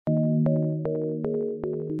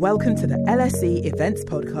Welcome to the LSE Events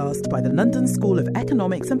Podcast by the London School of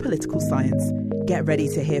Economics and Political Science. Get ready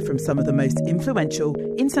to hear from some of the most influential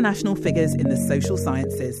international figures in the social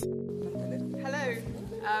sciences. Hello.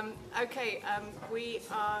 We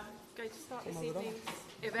are going to start this evening's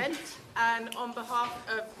event, and on behalf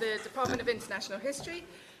of the Department of International History,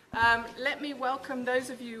 let me welcome those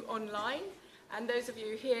of you online and those of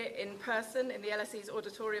you here in person in the LSE's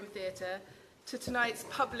Auditorium Theatre to tonight's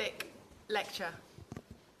public lecture,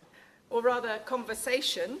 or rather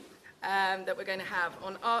conversation, that we're going to have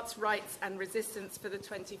on arts, rights and resistance for the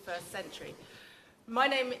 21st century. My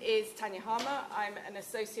name is Tanya Harmer. I'm an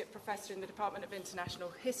associate professor in the Department of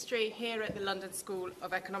International History here at the London School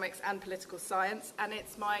of Economics and Political Science, and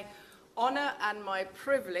it's my honour and my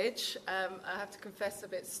privilege, I have to confess a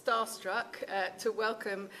bit starstruck, to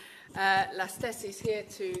welcome Las Tesis here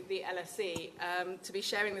to the LSE, to be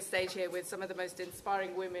sharing the stage here with some of the most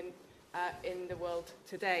inspiring women in the world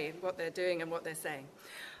today, and what they're doing and what they're saying.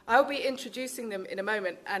 I'll be introducing them in a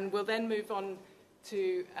moment, and we'll then move on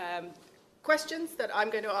to questions that I'm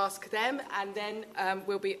going to ask them, and then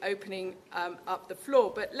we'll be opening up the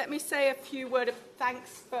floor. But let me say a few words of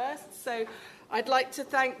thanks first. So I'd like to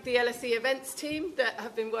thank the LSE events team that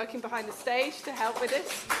have been working behind the stage to help with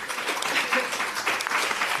this.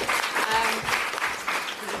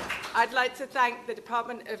 I'd like to thank the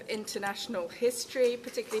Department of International History,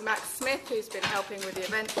 particularly Max Smith, who's been helping with the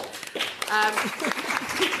event,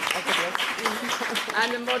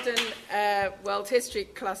 and the Modern World History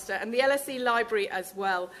Cluster, and the LSE Library as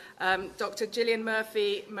well, Dr. Gillian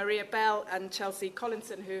Murphy, Maria Bell, and Chelsea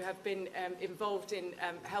Collinson, who have been involved in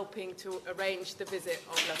helping to arrange the visit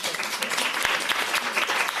of La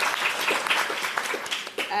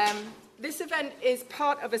Tesis. This event is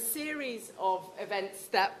part of a series of events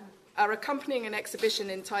that are accompanying an exhibition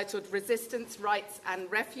entitled Resistance, Rights and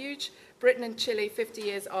Refuge, Britain and Chile 50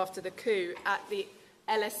 Years After the Coup, at the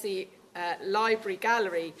LSE Library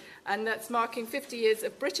Gallery, and that's marking 50 years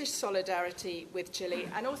of British solidarity with Chile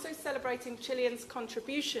and also celebrating Chileans'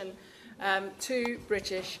 contribution to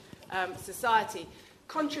British society.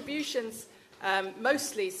 Contributions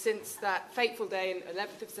mostly since that fateful day, on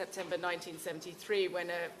 11th of September 1973, when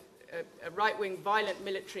a right-wing violent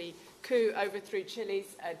military coup overthrew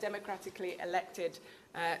Chile's democratically elected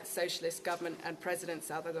socialist government and President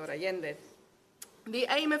Salvador Allende. The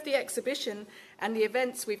aim of the exhibition and the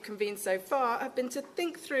events we've convened so far have been to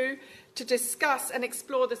think through, to discuss and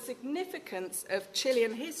explore the significance of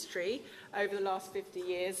Chilean history over the last 50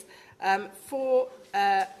 years for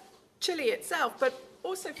Chile itself, but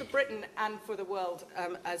also for Britain and for the world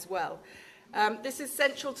as well. This is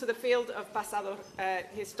central to the field of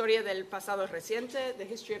Historia del Pasado Reciente, the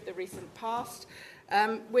history of the recent past,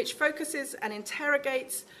 which focuses and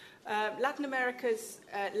interrogates Latin America's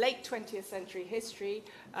late 20th century history,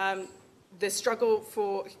 the struggle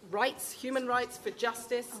for rights, human rights, for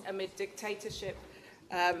justice amid dictatorship,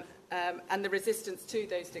 and the resistance to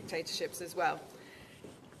those dictatorships as well.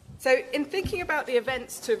 So in thinking about the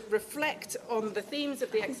events to reflect on the themes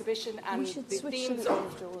of the exhibition and the themes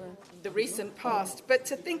of the recent past, but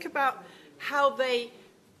to think about how they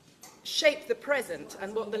shape the present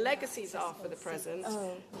and what the legacies are for the present,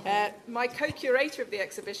 my co-curator of the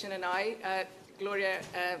exhibition and I, Gloria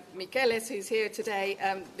Micheles, who's here today,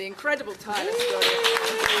 the incredible tireless Gloria,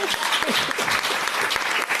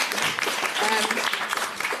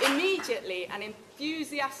 immediately and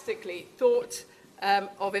enthusiastically thought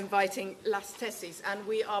of inviting Las Tesis, and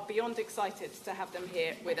we are beyond excited to have them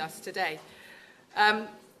here with us today.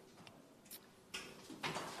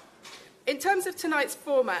 In terms of tonight's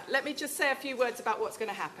format, let me just say a few words about what's going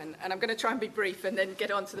to happen, and I'm going to try and be brief and then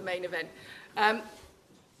get on to the main event.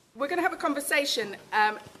 We're going to have a conversation,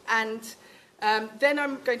 and then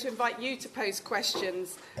I'm going to invite you to pose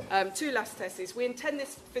questions to Las Tesis. We intend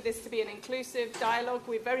for this to be an inclusive dialogue.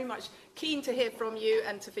 We're very much keen to hear from you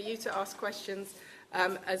and for you to ask questions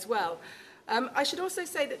as well. I should also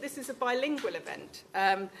say that this is a bilingual event,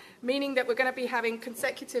 meaning that we're going to be having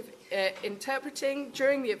consecutive interpreting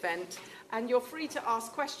during the event, and you're free to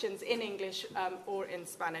ask questions in English or in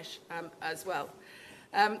Spanish as well.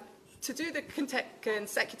 To do the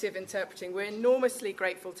consecutive interpreting, we're enormously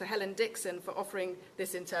grateful to Helen Dixon for offering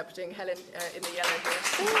this interpreting. Helen in the yellow here.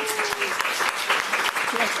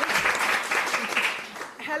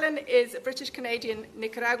 Helen is a British-Canadian,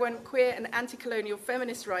 Nicaraguan, queer and anti-colonial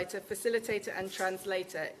feminist writer, facilitator and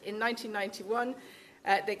translator. In 1991,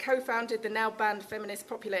 they co-founded the now-banned feminist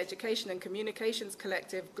popular education and communications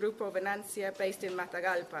collective Grupo Venancia, based in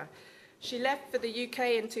Matagalpa. She left for the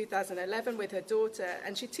UK in 2011 with her daughter,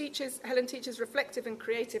 and Helen teaches reflective and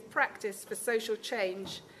creative practice for social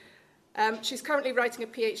change She's currently writing a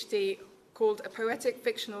PhD called A Poetic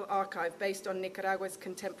Fictional Archive based on Nicaragua's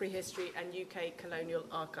contemporary history and UK colonial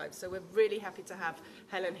archives. So we're really happy to have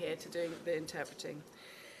Helen here to do the interpreting.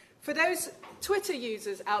 For those Twitter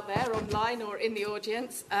users out there, online or in the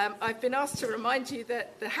audience, I've been asked to remind you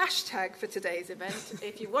that the hashtag for today's event,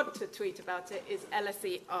 if you want to tweet about it, is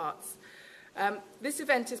LSE Arts. This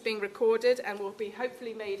event is being recorded and will be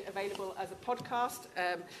hopefully made available as a podcast,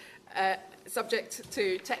 subject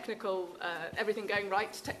to technical, everything going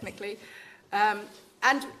right technically.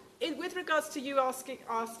 With regards to you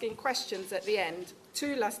asking questions at the end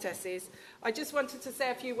to Las Tesis, I just wanted to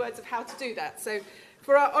say a few words of how to do that. So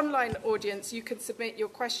for our online audience, you can submit your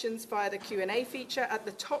questions via the Q&A feature at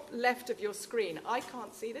the top left of your screen. I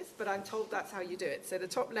can't see this, but I'm told that's how you do it. So the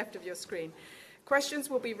top left of your screen. Questions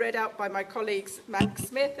will be read out by my colleagues Max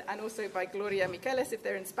Smith and also by Gloria Miqueles if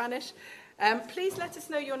they're in Spanish. Please let us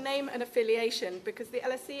know your name and affiliation, because the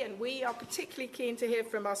LSE and we are particularly keen to hear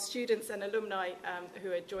from our students and alumni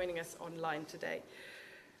who are joining us online today.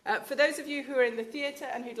 For those of you who are in the theatre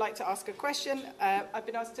and who'd like to ask a question, I've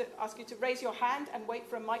been asked to ask you to raise your hand and wait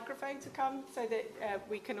for a microphone to come so that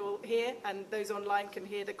we can all hear, and those online can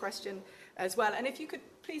hear the question as well. And if you could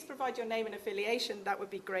please provide your name and affiliation, that would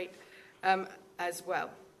be great as well.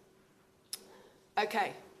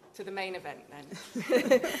 Okay, to the main event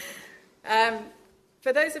then.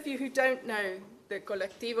 For those of you who don't know the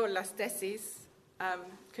Colectivo Las Tesis,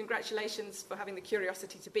 congratulations for having the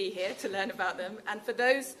curiosity to be here to learn about them. And for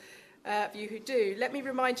those of you who do, let me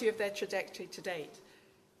remind you of their trajectory to date.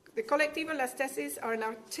 The Colectivo Las Tesis are an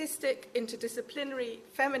artistic, interdisciplinary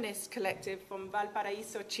feminist collective from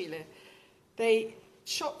Valparaíso, Chile. They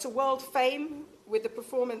shot to world fame with the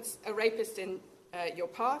performance A Rapist in Your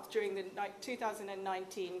Path during the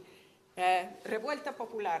 2019 Revuelta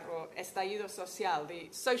Popular, or Estallido Social, the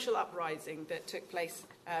social uprising that took place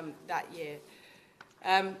that year.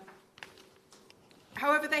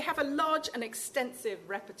 However, they have a large and extensive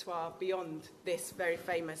repertoire beyond this very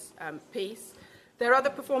famous piece. Their other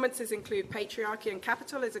performances include Patriarchy and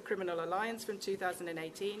Capital as a Criminal Alliance from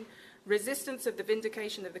 2018, Resistance of the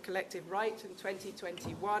Vindication of the Collective Right in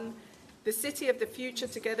 2021, The City of the Future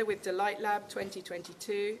together with Delight Lab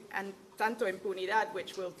 2022, and Tanto Impunidad,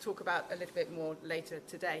 which we'll talk about a little bit more later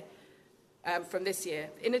today. From this year.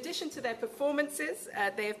 In addition to their performances,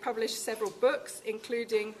 they have published several books,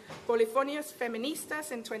 including Polifonias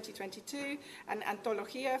Feministas in 2022 and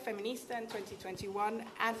Antología Feminista in 2021,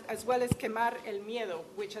 and as well as Quemar el Miedo,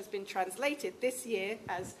 which has been translated this year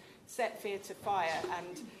as Set Fear to Fire.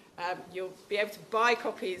 And you'll be able to buy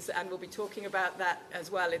copies, and we'll be talking about that as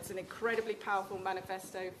well. It's an incredibly powerful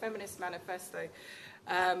manifesto, feminist manifesto.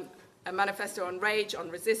 A manifesto on rage, on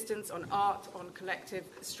resistance, on art, on collective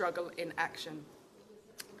struggle in action.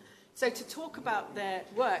 So to talk about their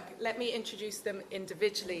work, let me introduce them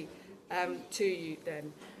individually to you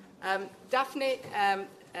then. Daffne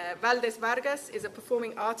Valdes Vargas is a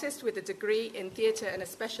performing artist with a degree in theatre and a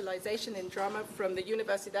specialization in drama from the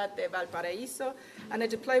Universidad de Valparaíso and a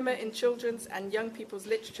diploma in children's and young people's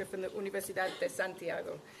literature from the Universidad de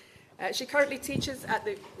Santiago. She currently teaches at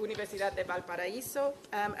the Universidad de Valparaíso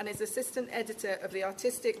and is assistant editor of the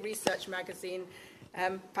artistic research magazine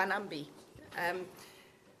Panambi.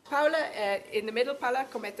 Paula, in the middle, Paula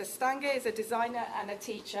Cometa Stange is a designer and a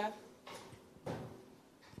teacher.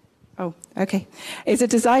 Oh, okay. Is a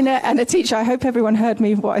designer and a teacher. I hope everyone heard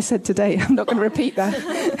me what I said today. I'm not going to repeat that.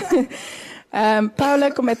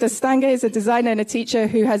 Paula Cometa Stange is a designer and a teacher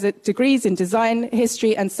who has degrees in design,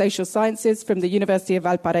 history and social sciences from the University of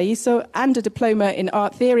Valparaíso and a diploma in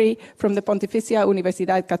art theory from the Pontificia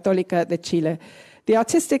Universidad Católica de Chile. The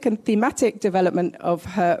artistic and thematic development of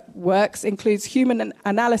her works includes human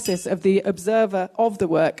analysis of the observer of the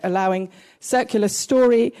work, allowing circular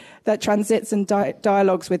story that transits and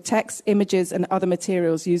dialogues with text, images and other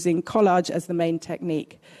materials using collage as the main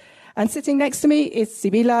technique. And sitting next to me is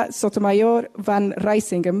Sibila Sotomayor Van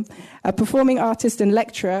Rysseghem, a performing artist and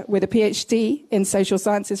lecturer with a PhD in social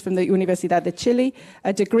sciences from the Universidad de Chile,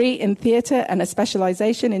 a degree in theatre and a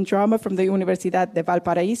specialization in drama from the Universidad de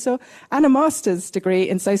Valparaíso, and a master's degree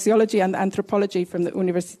in sociology and anthropology from the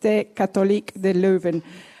Université Catholique de Leuven.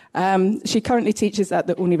 She currently teaches at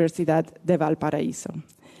the Universidad de Valparaíso.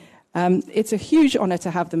 It's a huge honor to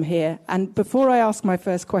have them here. And before I ask my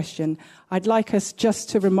first question, I'd like us just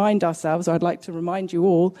to remind ourselves, or I'd like to remind you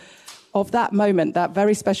all, of that moment, that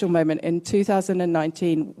very special moment in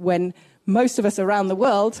 2019 when most of us around the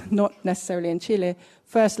world, not necessarily in Chile,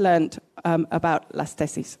 first learned about Las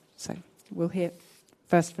Tesis. So we'll hear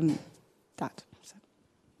first from that. So.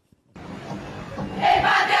 El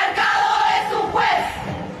patriarcado es un juez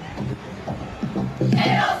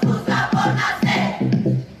que nos juzga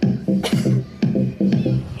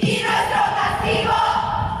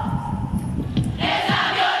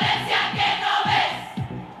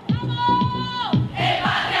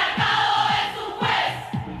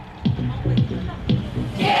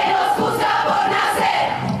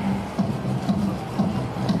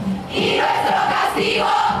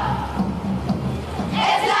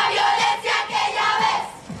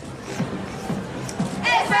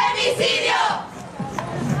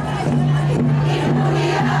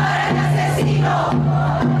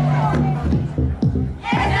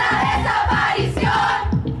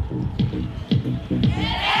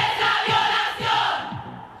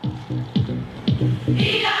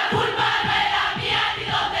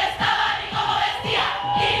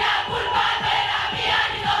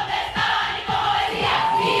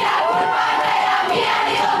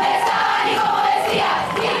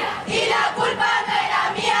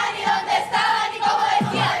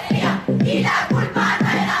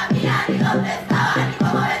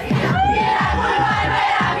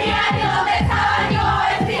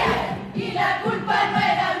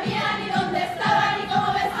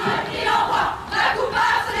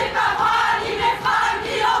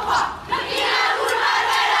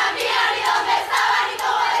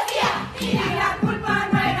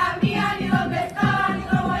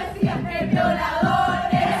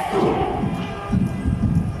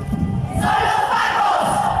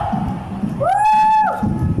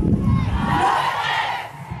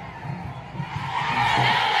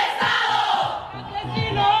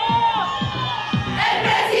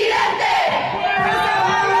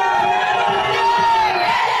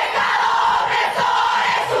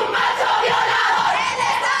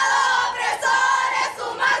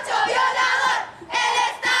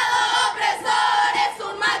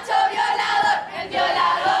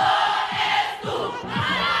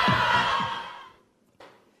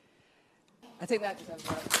I think that deserves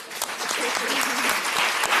that.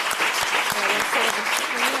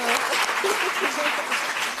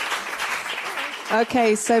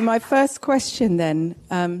 Okay, so my first question then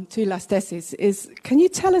to las tesis is, can you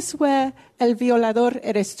tell us where El Violador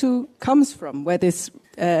Eres Tú comes from, where this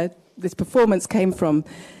performance came from?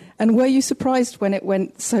 And were you surprised when it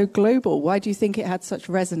went so global? Why do you think it had such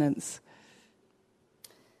resonance?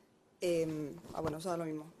 Bueno, eso da lo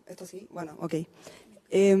mismo. Esto sí, bueno, ok.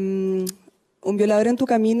 Un violador en tu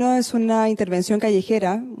camino es una intervención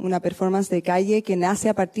callejera, una performance de calle que nace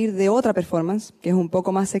a partir de otra performance, que es un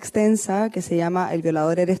poco más extensa, que se llama El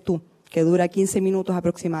violador eres tú, que dura 15 minutos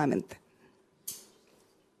aproximadamente.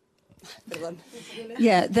 Perdón.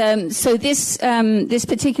 Yeah, so this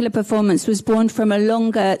particular performance was born from a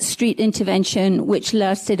longer street intervention which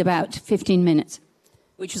lasted about 15 minutes,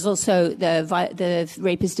 which was also the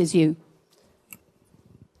rapist is you.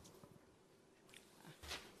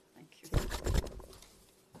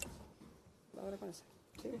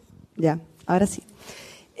 Ya, ahora sí.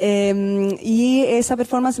 Y esa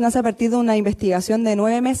performance nace a partir de una investigación de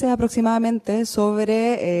 9 meses aproximadamente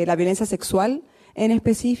sobre la violencia sexual en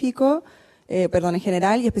específico, en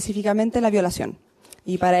general y específicamente la violación.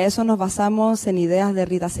 Y para eso nos basamos en ideas de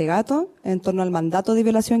Rita Segato en torno al mandato de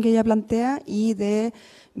violación que ella plantea y de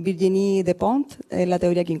Virginie Despont en la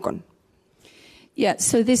teoría King Kong. Yeah,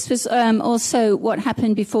 so this was also what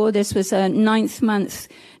happened before. This was a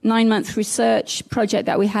 9-month research project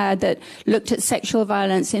that we had that looked at sexual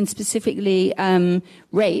violence and specifically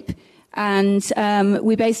rape. And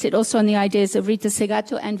we based it also on the ideas of Rita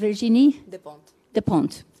Segato and Virginie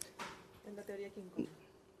Despont.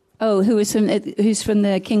 Oh, who's from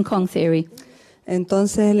the King Kong theory.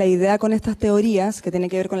 Entonces, la idea con estas teorías, que tiene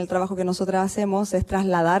que ver con el trabajo que nosotras hacemos, es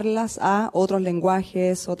trasladarlas a otros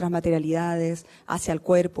lenguajes, otras materialidades, hacia el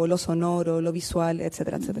cuerpo, lo sonoro, lo visual,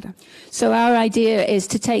 etcétera, etcétera. So our idea is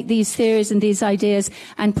to take these theories and these ideas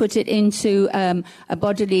and put it into a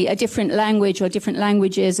different language or different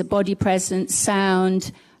languages, a body presence,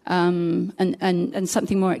 sound, and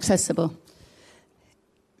something more accessible.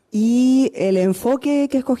 Y el enfoque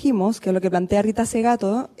que escogimos, que es lo que plantea Rita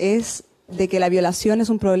Segato, es de que la violación es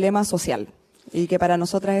un problema social y que para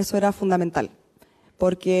nosotras eso era fundamental.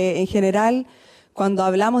 Porque en general, cuando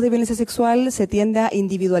hablamos de violencia sexual, se tiende a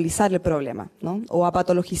individualizar el problema, ¿no? O a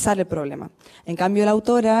patologizar el problema. En cambio, la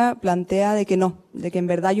autora plantea de que no, de que en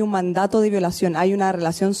verdad hay un mandato de violación, hay una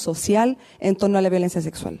relación social en torno a la violencia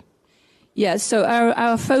sexual. Yeah, so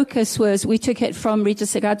our focus was, we took it from Rita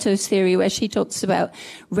Segato's theory where she talks about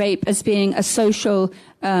rape as being a social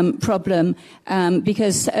problem,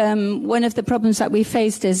 because one of the problems that we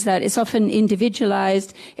faced is that it's often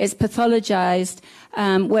individualized, it's pathologized,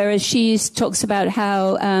 whereas she talks about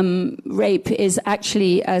how rape is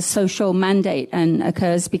actually a social mandate and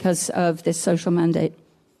occurs because of this social mandate.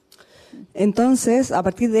 Entonces, a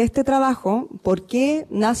partir de este trabajo, ¿por qué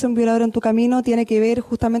nace un violador en tu camino? Tiene que ver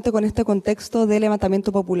justamente con este contexto del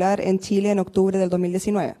levantamiento popular en Chile en octubre del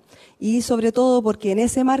 2019. Y sobre todo porque en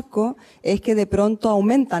ese marco es que de pronto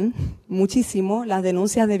aumentan muchísimo las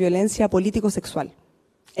denuncias de violencia político-sexual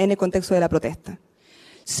en el contexto de la protesta.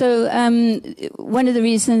 So one of the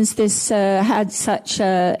reasons this had such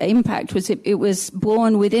impact was it was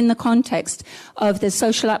born within the context of the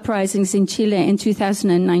social uprisings in Chile in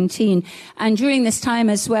 2019. And during this time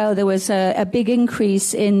as well, there was a big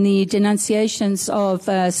increase in the denunciations of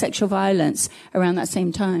sexual violence around that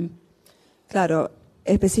same time. Claro,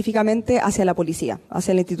 específicamente hacia la policía,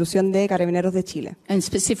 hacia la institución de Carabineros de Chile. And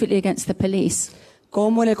specifically against the police.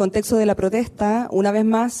 Como en el contexto de la protesta, una vez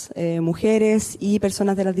más, mujeres y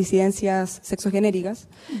personas de las disidencias sexogenéricas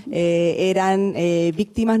eran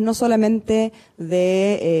víctimas no solamente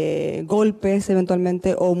de golpes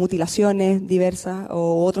eventualmente o mutilaciones diversas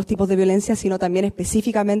o otros tipos de violencia, sino también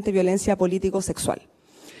específicamente violencia político-sexual.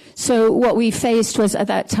 So what we faced was at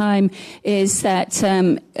that time is that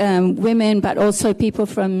women, but also people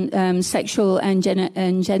from sexual and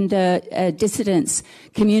gender dissidence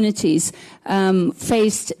communities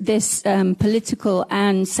faced this political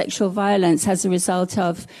and sexual violence as a result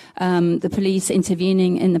of the police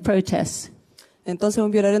intervening in the protests. Entonces,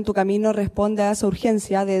 un violador en tu camino responde a esa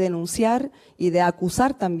urgencia de denunciar y de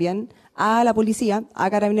acusar también a la policía, a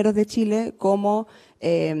Carabineros de Chile, como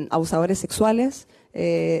abusadores sexuales,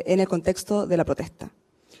 en el contexto de la protesta.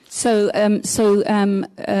 So a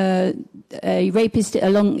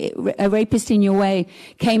rapist in your way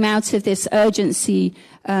came out of this urgency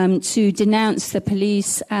to denounce the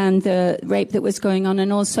police and the rape that was going on,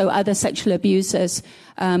 and also other sexual abusers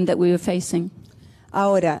that we were facing.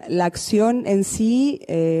 Ahora, la acción en sí,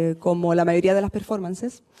 como la mayoría de las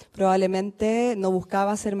performances, probablemente no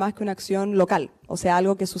buscaba ser más que una acción local, o sea,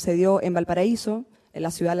 algo que sucedió en Valparaíso, en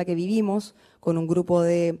la ciudad en la que vivimos, con un grupo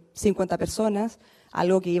de 50 personas,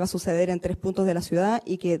 algo que iba a suceder en 3 puntos de la ciudad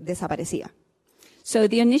y que desaparecía. So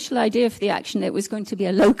the initial idea of the action, it was going to be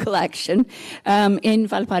a local action in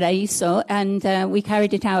Valparaíso, and we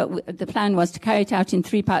carried it out. The plan was to carry it out in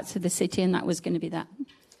 3 parts of the city, and that was going to be that.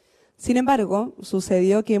 Sin embargo,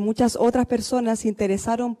 sucedió que muchas otras personas se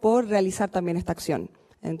interesaron por realizar también esta acción.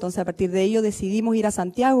 Entonces, a partir de ello, decidimos ir a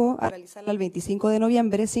Santiago a realizarla el 25 de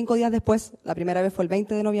noviembre, 5 días después. La primera vez fue el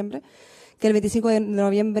 20 de noviembre, que el 25 de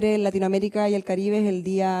noviembre en Latinoamérica y el Caribe es el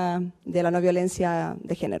Día de la No Violencia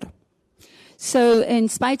de Género. So in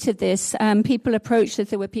spite of this, people approached us.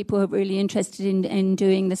 There were people who were really interested in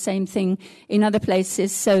doing the same thing in other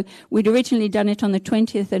places. So we'd originally done it on the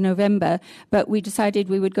 20th of November, but we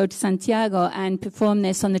decided we would go to Santiago and perform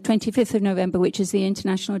this on the 25th of November, which is the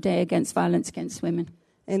International Day Against Violence Against Women.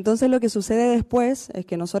 Entonces lo que sucede después es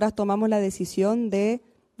que nosotras tomamos la decisión de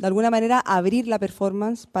alguna manera abrir la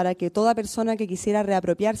performance para que toda persona que quisiera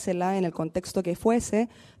reapropiársela en el contexto que fuese,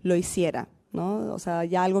 lo hiciera, ¿no? O sea,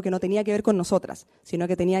 ya algo que no tenía que ver con nosotras, sino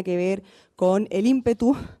que tenía que ver con el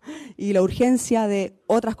ímpetu y la urgencia de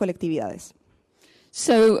otras colectividades.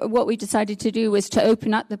 So what we decided to do was to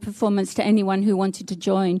open up the performance to anyone who wanted to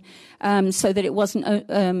join, so that it was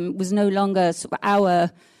no longer sort of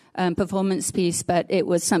our performance piece, but it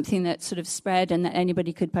was something that sort of spread and that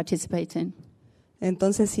anybody could participate in.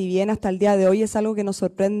 Entonces, si bien hasta el día de hoy es algo que nos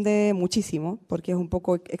sorprende muchísimo, porque es un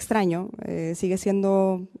poco extraño, sigue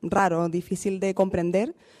siendo raro, difícil de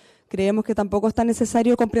comprender, creemos que tampoco es tan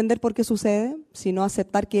necesario comprender por qué sucede, sino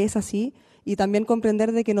aceptar que es así y también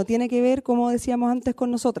comprender de que no tiene que ver, como decíamos antes, con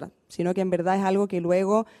nosotras, sino que en verdad es algo que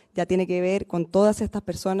luego ya tiene que ver con todas estas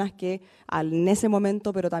personas que en ese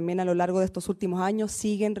momento, pero también a lo largo de estos últimos años,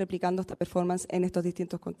 siguen replicando esta performance en estos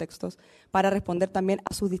distintos contextos para responder también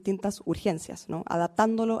a sus distintas urgencias, ¿no?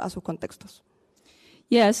 Adaptándolo a sus contextos.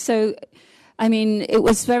 Yeah, so I mean, it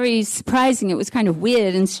was very surprising. It was kind of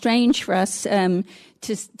weird and strange for us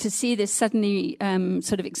to see this suddenly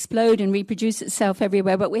sort of explode and reproduce itself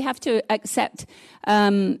everywhere. But we have to accept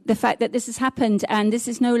the fact that this has happened, and this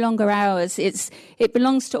is no longer ours. It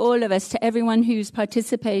belongs to all of us, to everyone who's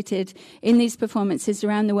participated in these performances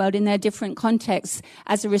around the world in their different contexts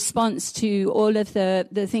as a response to all of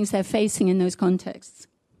the things they're facing in those contexts.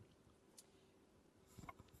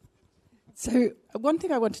 So one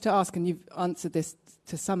thing I wanted to ask, and you've answered this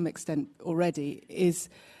to some extent already, is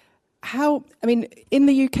how, I mean, in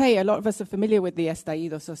the UK, a lot of us are familiar with the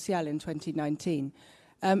estallido social in 2019,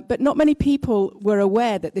 but not many people were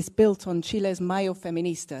aware that this built on Chile's Mayo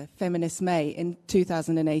Feminista, Feminist May, in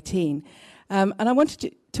 2018. And I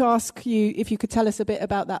wanted to ask you if you could tell us a bit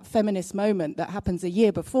about that feminist moment that happens a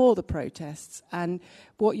year before the protests and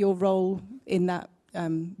what your role in that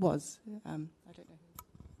was. I don't know.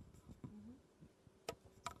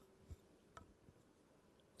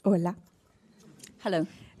 Hola. Hello.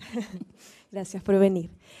 Gracias por venir.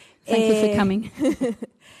 Thank you for coming.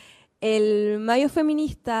 El Mayo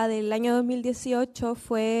Feminista del año 2018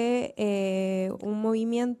 fue un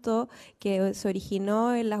movimiento que se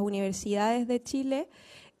originó en las universidades de Chile,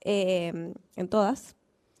 en todas,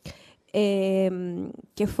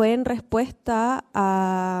 que fue en respuesta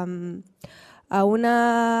a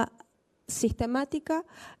una sistemática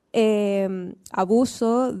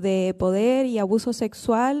abuso de poder y abuso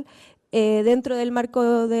sexual dentro del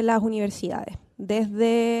marco de las universidades,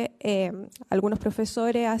 desde algunos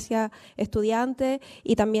profesores hacia estudiantes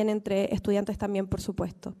y también entre estudiantes también, por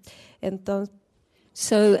supuesto. Entonces,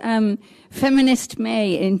 So Feminist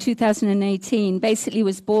May in 2018 basically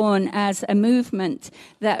was born as a movement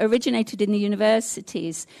that originated in the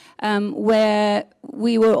universities where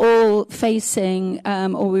we were all facing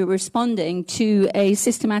or we were responding to a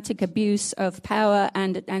systematic abuse of power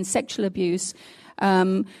and sexual abuse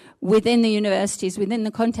within the universities, within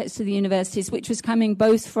the context of the universities, which was coming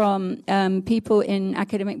both from people in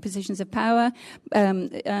academic positions of power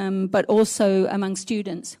but also among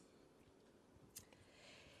students.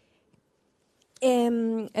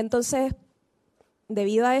 Entonces,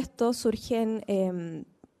 debido a esto surgen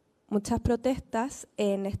muchas protestas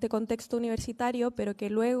en este contexto universitario, pero que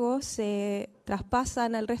luego se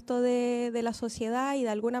traspasan al resto de la sociedad y de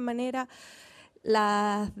alguna manera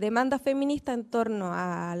las demandas feministas en torno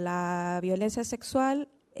a la violencia sexual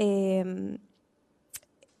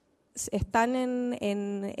están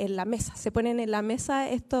en la mesa, se ponen en la mesa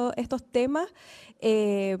estos temas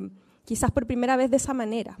quizás por primera vez de esa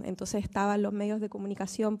manera. Entonces estaban los medios de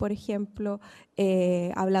comunicación, por ejemplo,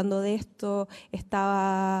 hablando de esto,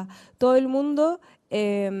 estaba todo el mundo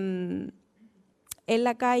en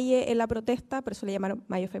la calle, en la protesta, por eso le llamaron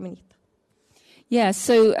Mayo Feminista. Yeah,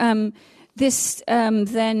 so this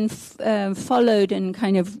then followed and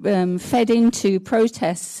kind of fed into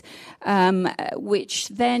protests, which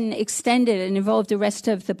then extended and involved the rest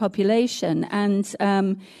of the population. And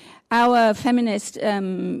our feminist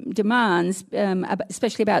demands,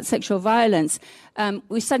 especially about sexual violence,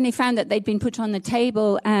 we suddenly found that they'd been put on the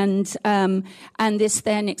table, and this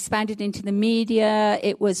then expanded into the media.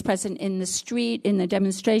 It was present in the street, in the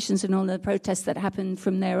demonstrations, and all the protests that happened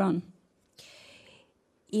from there on.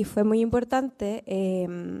 Y fue muy importante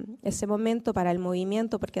ese momento para el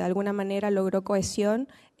movimiento porque de alguna manera logró cohesión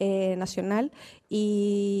nacional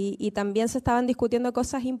y también se estaban discutiendo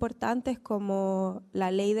cosas importantes como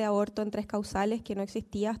la ley de aborto en 3 causales que no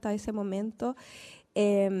existía hasta ese momento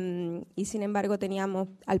y sin embargo teníamos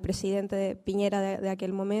al presidente Piñera de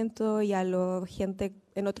aquel momento y a la gente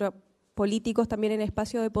en otros políticos también en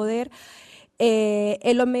espacio de poder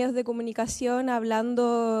en los medios de comunicación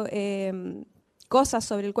hablando cosas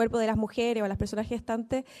sobre el cuerpo de las mujeres o las personas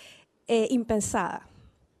gestantes impensadas.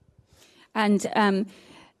 And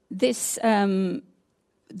this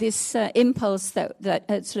impulse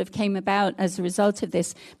that sort of came about as a result of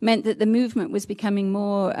this meant that the movement was becoming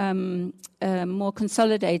more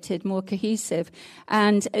consolidated, more cohesive,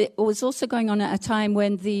 and it was also going on at a time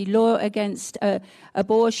when the law against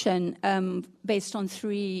abortion, based on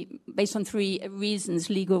three reasons,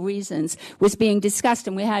 legal reasons, was being discussed,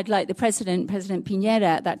 and we had like the President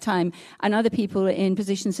Piñera at that time, and other people in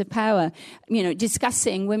positions of power,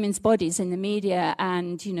 discussing women's bodies in the media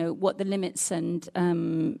and what the limits and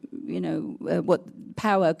what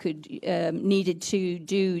power needed to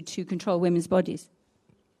do to control women's bodies.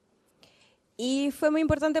 Y fue muy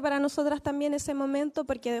importante para nosotras también ese momento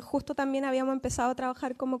porque justo también habíamos empezado a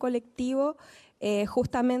trabajar como colectivo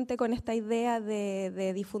justamente con esta idea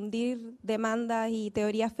de difundir demandas y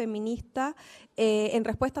teorías feministas en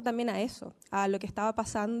respuesta también a eso, a lo que estaba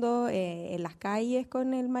pasando en las calles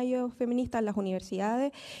con el Mayo Feminista, en las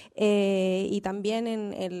universidades y también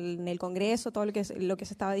en el Congreso, todo lo que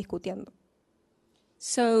se estaba discutiendo.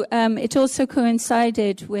 So it also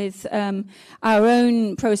coincided with our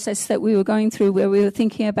own process that we were going through, where we were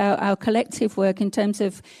thinking about our collective work in terms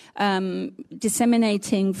of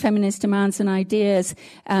disseminating feminist demands and ideas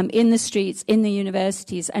in the streets, in the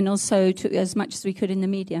universities, and also as much as we could in the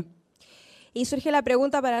media. Y surge la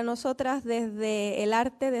pregunta para nosotras desde el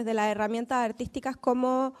arte, desde las herramientas artísticas,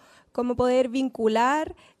 cómo poder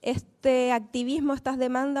vincular este activismo, estas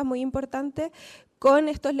demandas muy importantes, con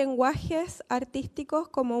estos lenguajes artísticos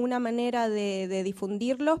como una manera de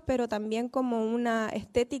difundirlos, pero también como una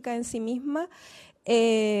estética en sí misma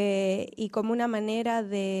y como una manera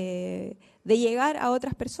de llegar a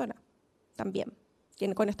otras personas también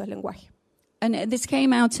con estos lenguajes. And this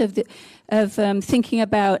came out of thinking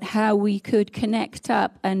about how we could connect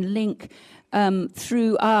up and link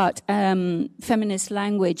through art, feminist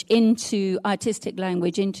language into artistic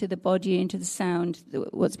language, into the body, into the sound,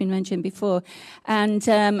 what's been mentioned before, and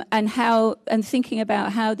thinking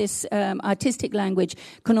about how this artistic language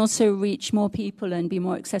can also reach more people and be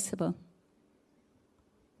more accessible.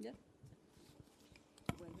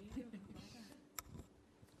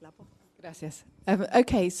 Gracias.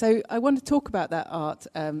 Okay, so I want to talk about that art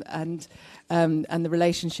and the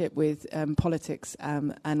relationship with politics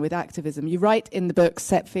and with activism. You write in the book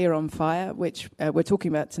Set Fear on Fire, which we're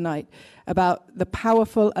talking about tonight, about the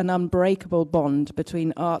powerful and unbreakable bond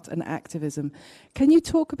between art and activism. Can you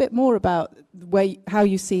talk a bit more about how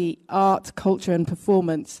you see art, culture and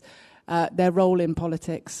performance, their role in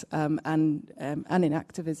politics and in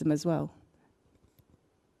activism as well?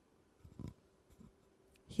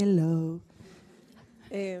 Hello.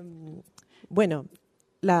 Bueno,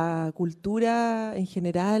 la cultura en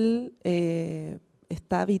general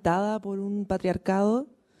está habitada por un patriarcado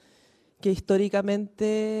que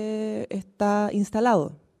históricamente está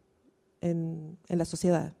instalado en la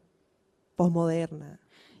sociedad posmoderna.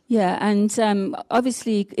 Yeah, and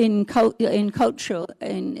obviously in cultural,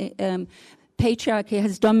 patriarchy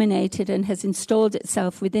has dominated and has installed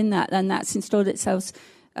itself within that, and that's installed itself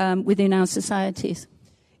within our societies.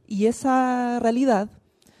 Y esa realidad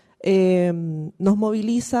nos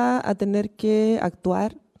moviliza a tener que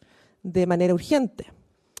actuar de manera urgente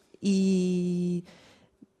y,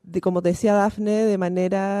 como te decía Daphne, de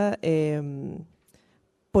manera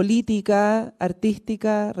política,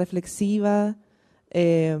 artística, reflexiva,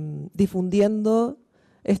 difundiendo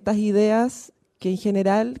estas ideas que en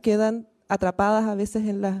general quedan atrapadas a veces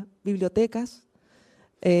en las bibliotecas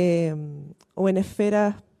o en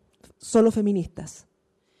esferas solo feministas.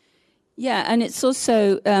 Yeah, and it's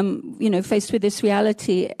also, faced with this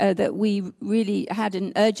reality that we really had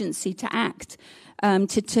an urgency to act,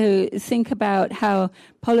 to think about how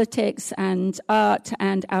politics and art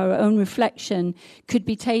and our own reflection could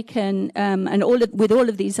be taken, with all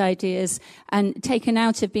of these ideas, and taken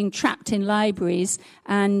out of being trapped in libraries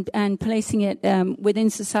and placing it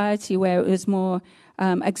within society where it was more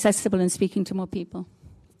accessible and speaking to more people.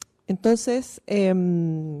 Entonces,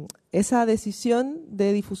 esa decisión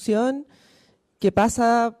de difusión que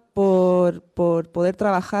pasa por poder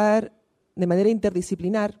trabajar de manera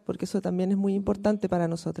interdisciplinar, porque eso también es muy importante para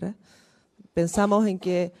nosotras. Pensamos en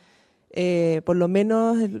que por lo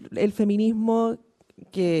menos el feminismo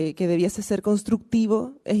que debiese ser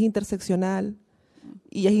constructivo es interseccional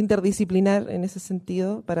y es interdisciplinar en ese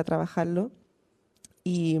sentido para trabajarlo.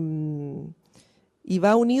 Y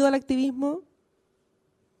va unido al activismo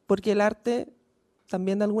porque el arte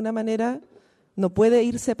también de alguna manera no puede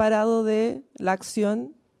ir separado de la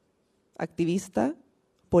acción activista,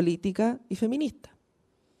 política y feminista.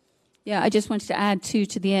 Yeah, I just wanted to add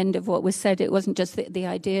to the end of what was said. It wasn't just that the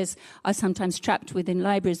ideas are sometimes trapped within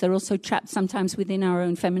libraries, they're also trapped sometimes within our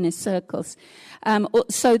own feminist circles.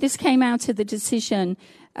 So this came out of the decision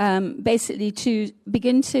basically to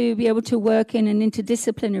begin to be able to work in an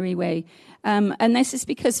interdisciplinary way. And this is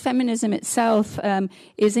because feminism itself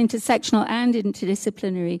is intersectional and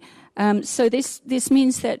interdisciplinary. So this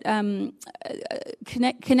means that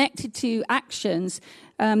connected to actions,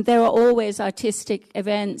 there are always artistic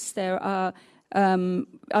events, there are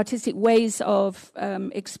artistic ways of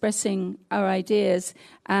expressing our ideas,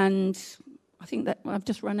 and I think that I've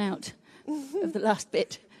just run out of the last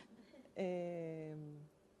bit.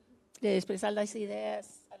 De expresar las ideas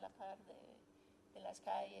a la par de las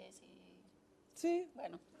calles y... Sí.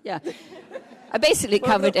 Bueno, yeah. I basically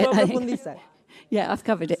covered it. Profundizar. Yeah, I've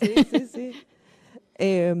covered it. Sí.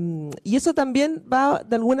 Y eso también va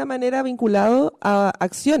de alguna manera vinculado a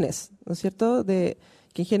acciones, ¿no es cierto? Que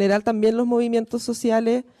en general también los movimientos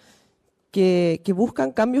sociales que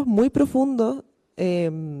buscan cambios muy profundos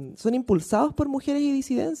son impulsados por mujeres y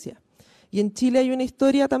disidencias. Y en Chile hay una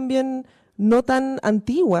historia también no tan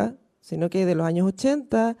antigua, sino que de los años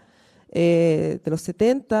 80, de los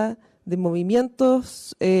 70, de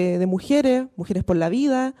movimientos de mujeres por la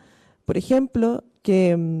vida, por ejemplo,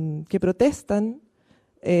 que protestan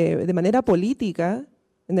de manera política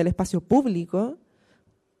en el espacio público,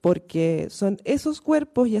 porque son esos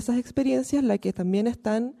cuerpos y esas experiencias las que también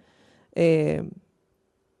están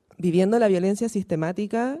viviendo la violencia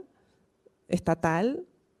sistemática estatal,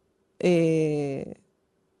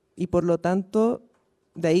 y por lo tanto,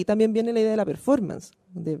 de ahí también viene la idea de la performance,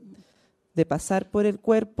 de pasar por el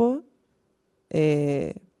cuerpo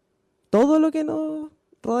todo lo que nos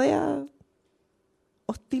rodea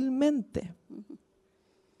hostilmente.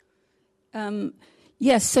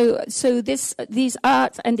 Yes, so these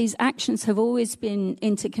art and these actions have always been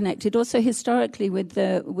interconnected, also historically with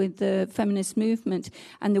the feminist movement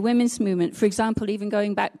and the women's movement. For example, even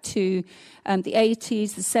going back to the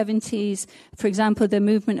 80s, the 70s, for example, the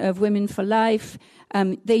movement of Women for Life,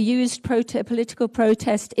 they used political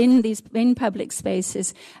protest in public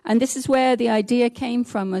spaces, and this is where the idea came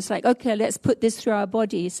from. Was like, okay, let's put this through our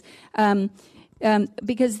bodies.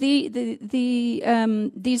 Because these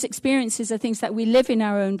experiences are things that we live in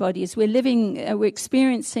our own bodies. We're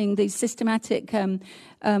experiencing the systematic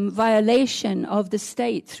violation of the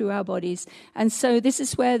state through our bodies. And so this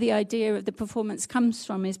is where the idea of the performance comes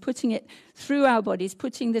from, is putting it through our bodies,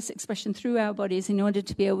 putting this expression through our bodies in order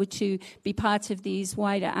to be able to be part of these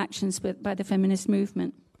wider actions by the feminist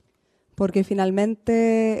movement. Porque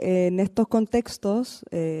finalmente en estos contextos,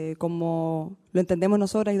 como lo entendemos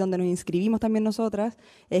nosotras y donde nos inscribimos también nosotras,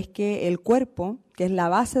 es que el cuerpo, que es la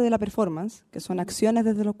base de la performance, que son acciones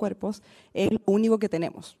desde los cuerpos, es lo único que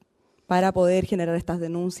tenemos para poder generar estas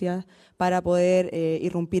denuncias, para poder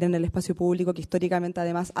irrumpir en el espacio público que históricamente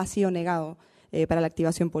además ha sido negado para la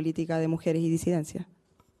activación política de mujeres y disidencias.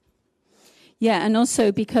 Yeah, and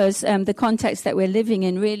also because the context that we're living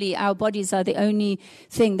in, really, our bodies are the only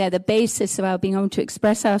thing, they're the basis of our being able to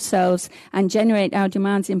express ourselves and generate our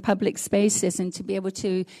demands in public spaces and to be able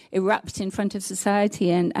to erupt in front of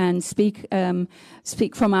society and speak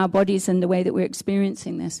from our bodies and the way that we're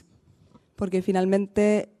experiencing this. Porque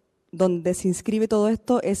finalmente donde se inscribe todo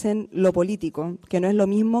esto es en lo político, que no es lo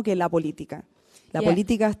mismo que la política. La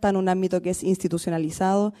política está en un ámbito que es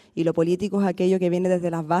institucionalizado y lo político es aquello que viene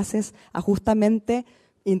desde las bases a justamente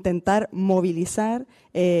intentar movilizar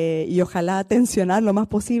y ojalá tensionar lo más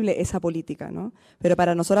posible esa política, ¿no? Pero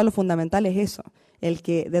para nosotros lo fundamental es eso, el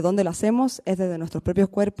que de dónde lo hacemos es desde nuestros propios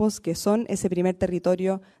cuerpos, que son ese primer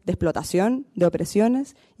territorio de explotación, de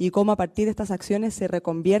opresiones, y cómo a partir de estas acciones se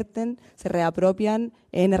reconvierten, se reapropian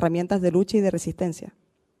en herramientas de lucha y de resistencia.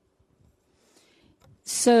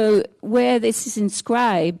 So where this is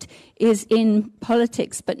inscribed is in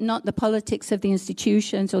politics, but not the politics of the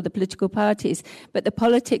institutions or the political parties, but the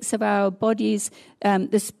politics of our bodies,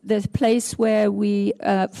 the place where we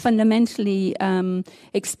fundamentally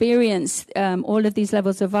experience all of these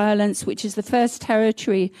levels of violence, which is the first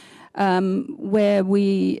territory where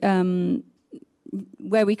we can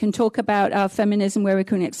talk about our feminism, where we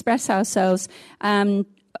can express ourselves.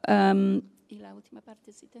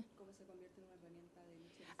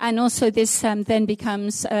 And also this then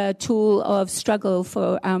becomes a tool of struggle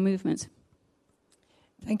for our movement.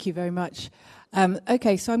 Thank you very much.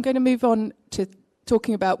 Okay, so I'm going to move on to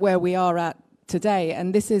talking about where we are at today.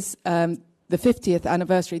 And this is the 50th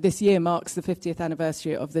anniversary. This year marks the 50th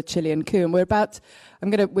anniversary of the Chilean coup. And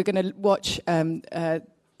we're going to watch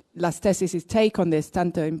Las Tesis' take on this,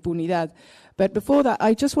 Tanta Impunidad. But before that,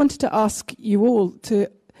 I just wanted to ask you all to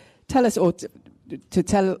tell us, or to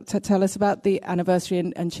tell us about the anniversary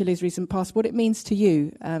and Chile's recent past, what it means to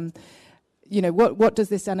you. You know, what does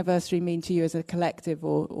this anniversary mean to you as a collective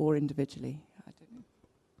or individually? I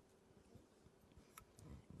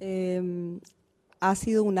don't know. Ha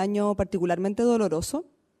sido un año particularmente doloroso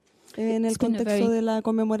en el contexto de la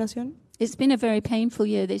conmemoración. It's been a very painful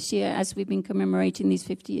year this year as we've been commemorating these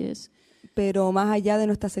 50 years. Pero más allá de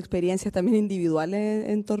nuestras experiencias también individuales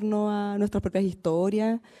en torno a nuestras propias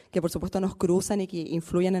historias, que por supuesto nos cruzan y que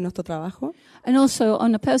influyen en nuestro trabajo. And also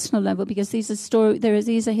on a personal level, because these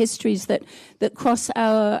are histories that cross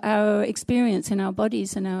our experience in our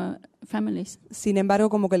bodies and our families. Sin embargo,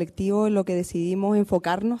 como colectivo, lo que decidimos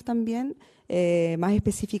enfocarnos también, más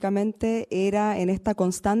específicamente, era en esta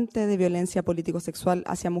constante de violencia político-sexual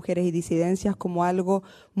hacia mujeres y disidencias como algo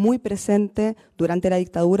muy presente durante la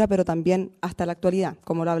dictadura, pero también hasta la actualidad,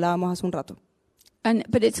 como lo hablábamos hace un rato.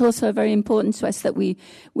 But it's also very important to us that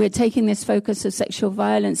we're taking this focus of sexual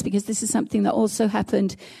violence, because this is something that also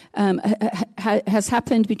happened, has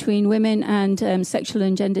happened between women and sexual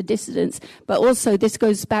and gender dissidents. But also this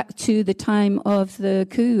goes back to the time of the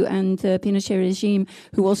coup and the Pinochet regime,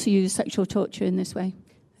 who also used sexual torture in this way.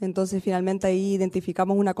 Entonces finalmente ahí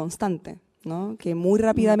identificamos una constante, ¿no? Que muy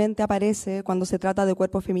rápidamente aparece cuando se trata de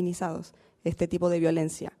cuerpos feminizados, este tipo de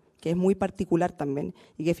violencia, que es muy particular también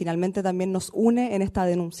y que finalmente también nos une en esta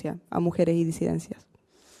denuncia a mujeres y disidencias.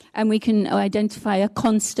 And we can identify a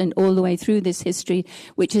constant all the way through this history,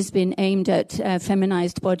 which has been aimed at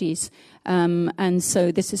feminized bodies. And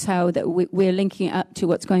so this is how that we're linking it up to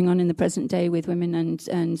what's going on in the present day with women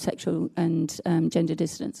and sexual and gender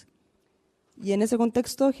dissidents. Y en ese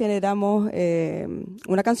contexto generamos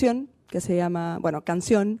una canción que se llama,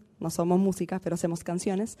 canción, no somos músicas, pero hacemos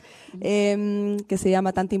canciones, que se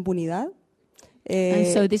llama Tanta Impunidad. And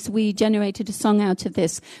so we generated a song out of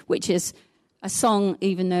this, which is a song,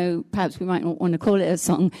 even though perhaps we might not want to call it a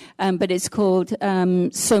song, but it's called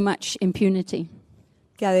So Much Impunity.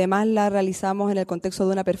 Que además la realizamos en el contexto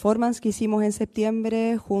de una performance que hicimos en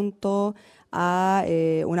septiembre junto a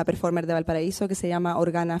una performer de Valparaíso que se llama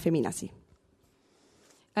Organa Feminazi.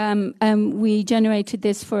 We generated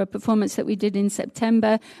this for a performance that we did in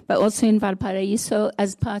September, but also in Valparaíso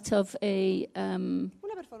as part of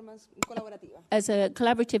una performance colaborativa. As a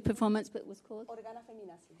collaborative performance, but it was called Organa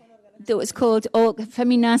Feminazi. That was called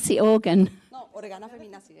Feminazi Organ. No, Organa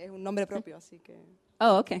Feminazi es un nombre propio, así que.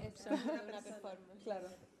 Oh, okay.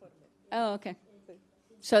 Oh, okay.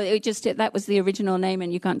 So that was the original name,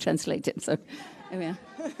 and you can't translate it. So, there we are.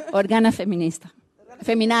 Organa Feminista.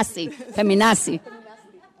 Feminazi.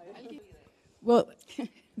 Well,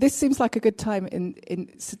 this seems like a good time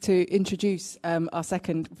to introduce our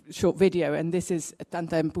second short video, and this is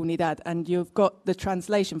Tanta Impunidad. And you've got the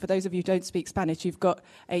translation. For those of you who don't speak Spanish, you've got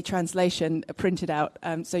a translation printed out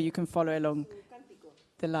so you can follow along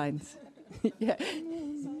the lines. Yeah.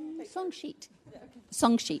 Song sheet.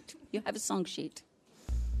 Song sheet. You have a song sheet.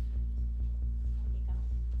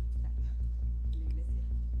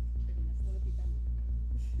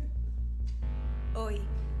 Hoy,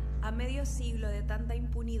 a medio siglo de tanta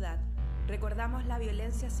impunidad, recordamos la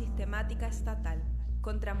violencia sistemática estatal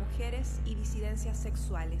contra mujeres y disidencias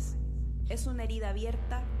sexuales. Es una herida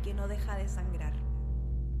abierta que no deja de sangrar.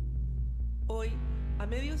 Hoy, a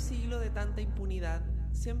medio siglo de tanta impunidad,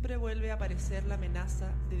 siempre vuelve a aparecer la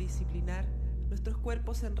amenaza de disciplinar nuestros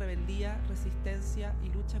cuerpos en rebeldía, resistencia y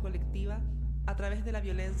lucha colectiva a través de la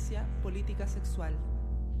violencia política sexual,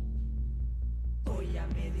 Hoy a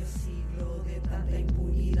medio siglo de tanta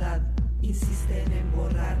impunidad, insisten en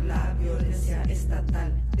borrar la violencia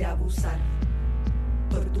estatal, de abusar,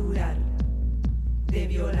 torturar, de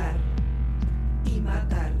violar y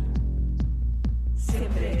matar.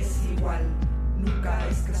 Siempre es igual, nunca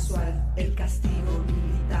es casual, el castigo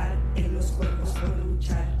militar en los cuerpos por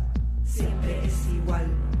luchar. Siempre es igual,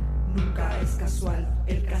 nunca es casual,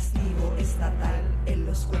 el castigo estatal en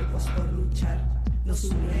los cuerpos por luchar. Nos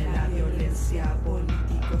une la violencia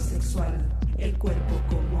político-sexual, el cuerpo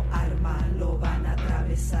como arma lo van a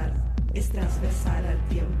atravesar. Es transversal al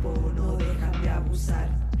tiempo, no dejan de abusar.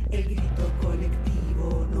 El grito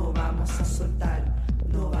colectivo no vamos a soltar,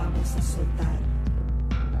 no vamos a soltar.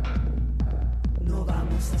 No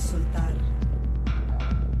vamos a soltar,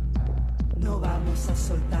 no vamos a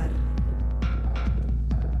soltar,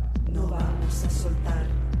 no vamos a soltar.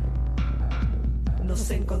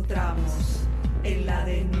 Nos encontramos en la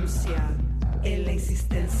denuncia, en la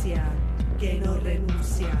insistencia que no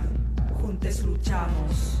renuncia. Juntos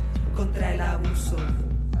luchamos contra el abuso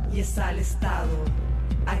y es al Estado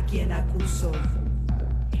a quien acuso.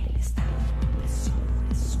 El Estado opresor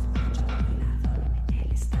es su macho violador.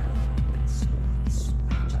 El Estado opresor es su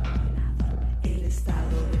macho violador. El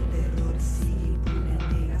estado del terror sigue impune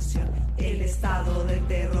en negación. El estado del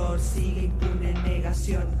terror sigue impune en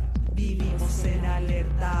negación. Vivimos en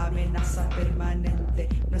alerta, amenaza permanente.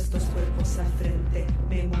 Nuestros cuerpos al frente,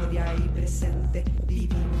 memoria y presente.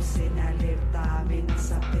 Vivimos en alerta,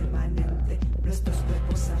 amenaza permanente. Nuestros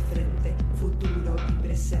cuerpos al frente, futuro y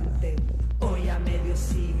presente. Hoy a medio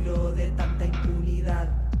siglo de tanta impunidad,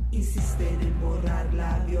 insisten en borrar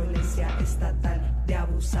la violencia estatal, de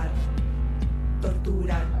abusar,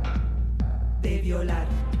 torturar, de violar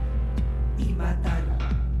y matar.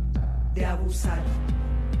 De abusar,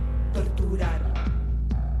 torturar,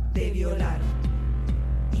 de violar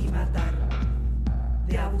y matar.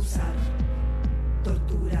 De abusar,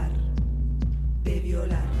 torturar, de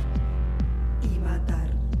violar y matar.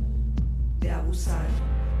 De abusar,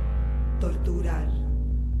 torturar,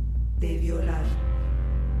 de violar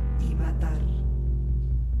y matar.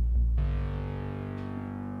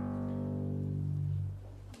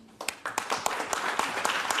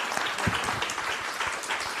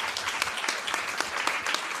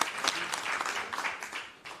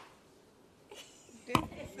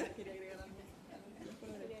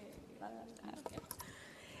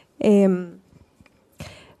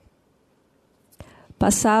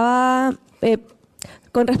 Pasaba,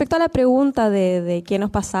 con respecto a la pregunta de qué nos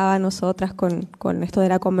pasaba a nosotras con esto de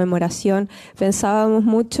la conmemoración, pensábamos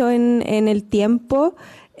mucho en el tiempo,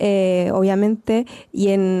 obviamente, y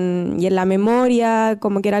en la memoria,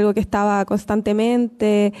 como que era algo que estaba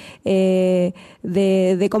constantemente,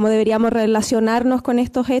 de cómo deberíamos relacionarnos con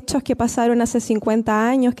estos hechos que pasaron hace 50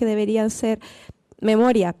 años, que deberían ser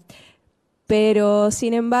memoria. Pero,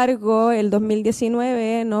 sin embargo, el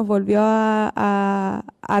 2019 nos volvió a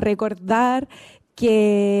recordar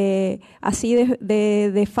que así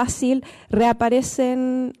de fácil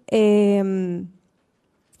reaparecen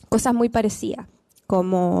cosas muy parecidas,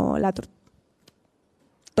 como la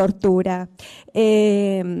tortura,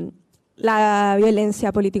 la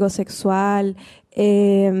violencia político-sexual,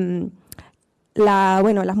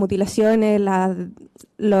 las mutilaciones,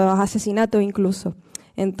 los asesinatos incluso.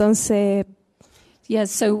 Entonces...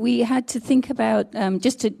 Yes, so we had to think about,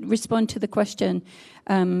 just to respond to the question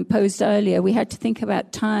posed earlier, we had to think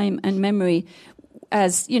about time and memory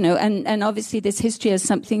as, you know, and obviously this history as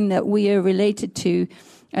something that we are related to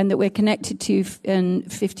and that we're connected to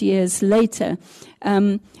 50 years later.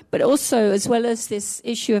 But also, as well as this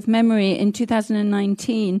issue of memory, in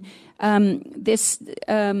 2019, this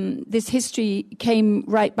history came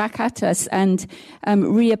right back at us and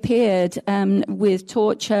reappeared with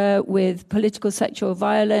torture, with political sexual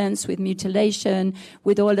violence, with mutilation,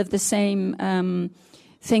 with all of the same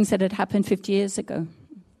things that had happened 50 years ago.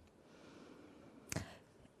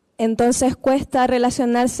 Entonces cuesta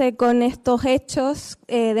relacionarse con estos hechos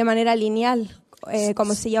de manera lineal,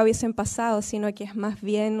 como si ya hubiesen pasado, sino que es más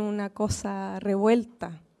bien una cosa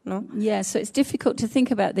revuelta. No? Yeah, so it's difficult to think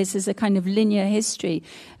about this as a kind of linear history,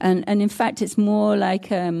 and in fact it's more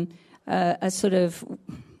like a sort of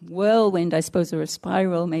whirlwind, I suppose, or a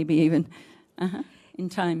spiral maybe even, in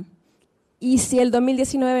time. Y si el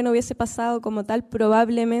 2019 no hubiese pasado como tal,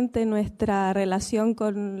 probablemente nuestra relación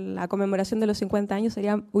con la conmemoración de los 50 años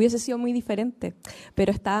hubiese sido muy diferente,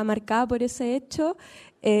 pero estaba marcada por ese hecho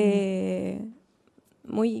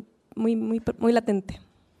muy latente.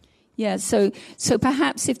 Yeah, so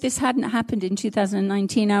perhaps if this hadn't happened in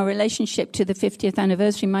 2019, our relationship to the 50th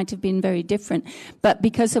anniversary might have been very different. But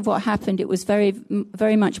because of what happened, it was very,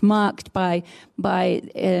 very much marked by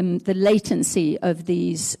the latency of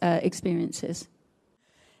these experiences.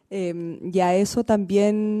 Y a eso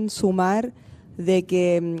también sumar de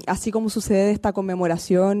que, así como sucede esta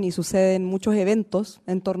conmemoración y suceden muchos eventos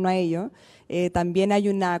en torno a ello, también hay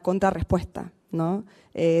una contrarrespuesta, ¿no?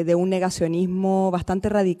 De un negacionismo bastante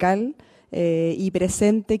radical y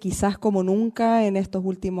presente quizás como nunca en estos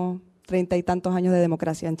últimos 30 y tantos años de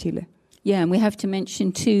democracia en Chile. Yeah, and we have to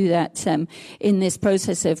mention too that in this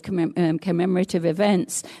process of commemorative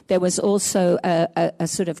events, there was also a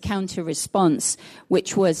sort of counter-response,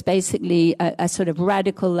 which was basically a sort of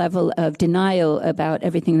radical level of denial about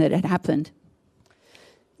everything that had happened.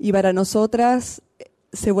 Y para nosotras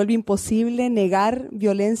se vuelve imposible negar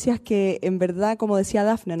violencias que en verdad, como decía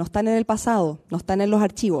Daphne, no están en el pasado, no están en los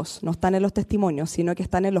archivos, no están en los testimonios, sino que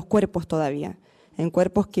están en los cuerpos todavía, en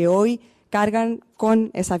cuerpos que hoy cargan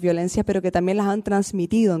con esas violencias, pero que también las han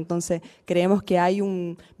transmitido. Entonces, creemos que hay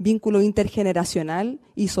un vínculo intergeneracional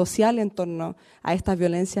y social en torno a estas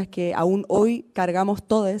violencias que aún hoy cargamos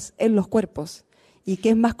todos en los cuerpos, y que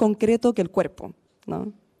es más concreto que el cuerpo,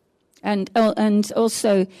 ¿no? And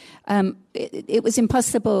also, it was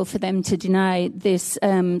impossible for them to deny this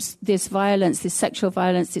violence, this sexual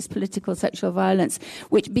violence, this political sexual violence,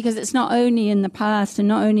 because it's not only in the past and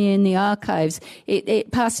not only in the archives, it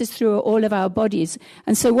passes through all of our bodies.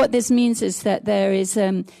 And so what this means is that there is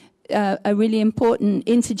a really important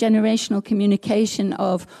intergenerational communication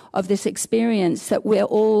of this experience that we're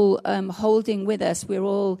all holding with us. We're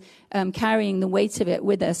all carrying the weight of it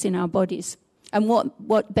with us in our bodies. And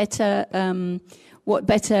what better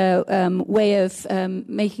way of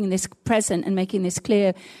making this present and making this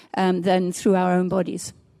clear than through our own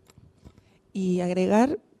bodies. Y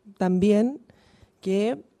agregar también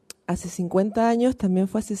que hace 50 años también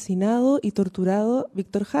fue asesinado y torturado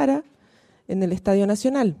Víctor Jara en el Estadio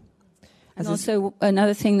Nacional. And also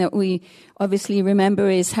another thing that we obviously remember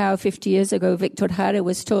is how 50 years ago Víctor Jara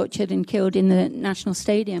was tortured and killed in the National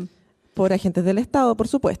Stadium. Por agentes del Estado, por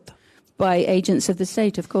supuesto. By agents of the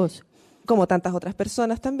state, of course. Como tantas otras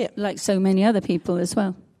personas también. Like so many other people as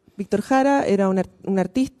well. Víctor Jara era un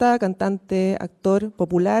artista, cantante, actor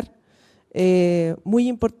popular, muy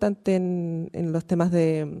importante en los temas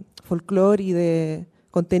de folclore y de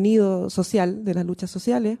contenido social, de las luchas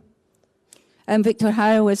sociales. And Víctor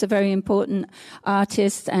Jara was a very important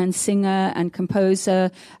artist and singer and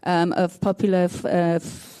composer of popular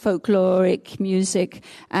folkloric music,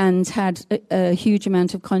 and had a huge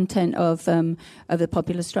amount of content of the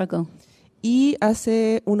popular struggle. Y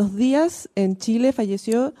hace unos días en Chile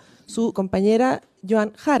falleció su compañera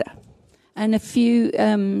Joan Jara. And a few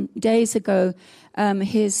days ago,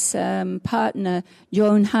 his partner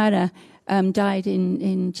Joan Jara died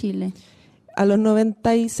in Chile. A los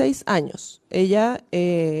 96 años. Ella,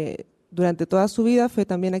 durante toda su vida, fue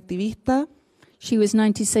también activista. She was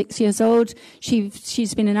 96 years old.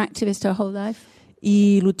 She's been an activist her whole life.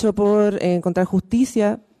 Y luchó por encontrar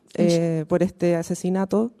justicia por este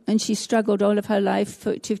asesinato. And she struggled all of her life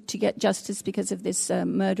to get justice because of this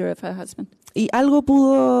murder of her husband. Y algo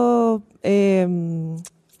pudo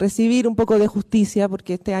recibir un poco de justicia,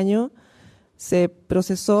 porque este año se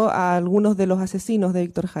procesó a algunos de los asesinos de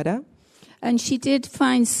Víctor Jara. And she did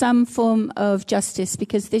find some form of justice,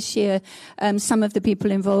 because this year some of the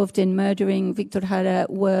people involved in murdering Víctor Jara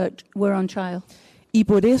were on trial. Y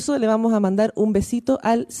por eso le vamos a mandar un besito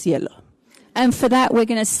al cielo. And for that we're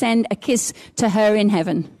going to send a kiss to her in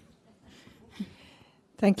heaven.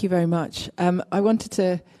 Thank you very much. I wanted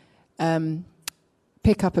to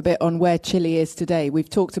pick up a bit on where Chile is today. We've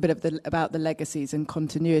talked a bit about the legacies and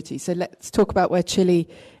continuity. So let's talk about where Chile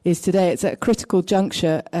is today. It's at a critical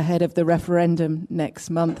juncture ahead of the referendum next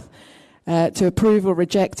month to approve or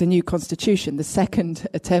reject a new constitution, the second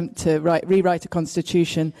attempt to rewrite a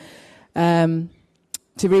constitution, to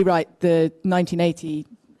rewrite the 1980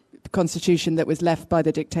 constitution that was left by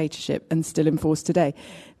the dictatorship and still in force today.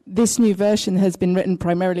 This new version has been written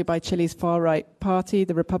primarily by Chile's far-right party,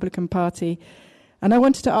 the Republican Party. And I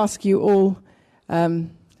wanted to ask you all,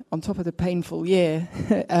 on top of the painful year,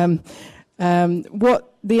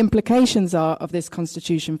 what the implications are of this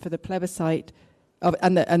constitution for the plebiscite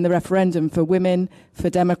and the referendum for women,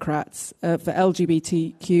 for Democrats, for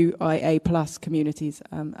LGBTQIA+ communities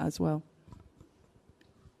as well.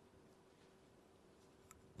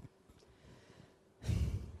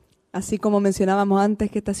 Así como mencionábamos antes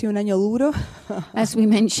que este ha sido un año duro. As we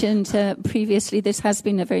mentioned previously, this has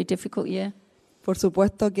been a very difficult year. Por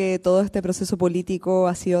supuesto que todo este proceso político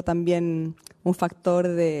ha sido también un factor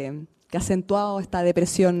que ha acentuado esta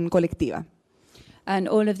depresión colectiva. And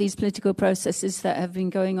all of these political processes that have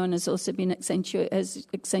been going on has also been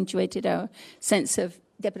accentuated our sense of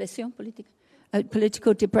depresión política,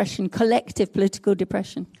 political depression, collective political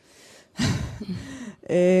depression.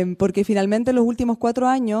 Porque finalmente en los últimos 4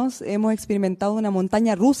 años hemos experimentado una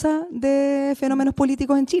montaña rusa de fenómenos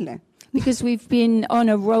políticos en Chile. Because we've been on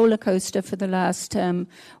a roller coaster for the last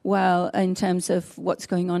while in terms of what's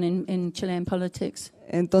going on in Chilean politics.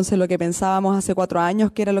 Entonces lo que pensábamos hace 4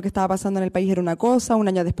 años que era lo que estaba pasando en el país era una cosa, un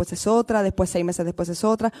año después es otra, después 6 meses después es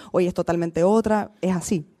otra, hoy es totalmente otra, es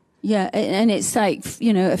así. Yeah, and it's like,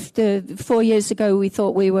 you know, 4 years ago we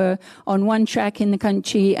thought we were on one track in the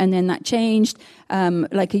country and then that changed.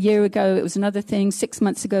 Like a year ago it was another thing, 6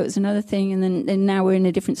 months ago it was another thing, and now we're in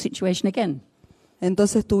a different situation again.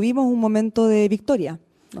 Entonces tuvimos un momento de victoria,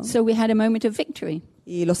 ¿no? So we had a moment of victory.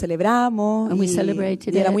 Y lo celebramos, And we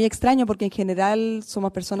celebrated y era it. muy extraño porque en general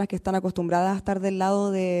somos personas que están acostumbradas a estar del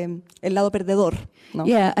lado el lado perdedor, ¿no?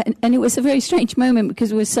 Yeah, and it was a very strange moment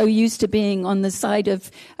because we were so used to being on the side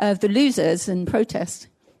of the losers and protest.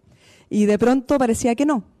 Y de pronto parecía que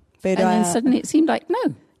no, pero And then suddenly it seemed like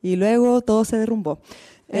no. y luego todo se derrumbó.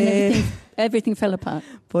 And everything fell apart.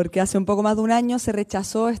 Porque hace un poco más de un año se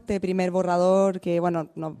rechazó este primer borrador, que bueno,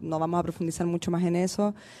 no vamos a profundizar mucho más en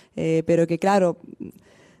eso, pero que claro,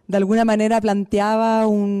 de alguna manera planteaba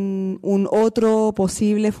un otro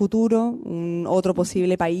posible futuro, un otro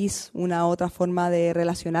posible país, una otra forma de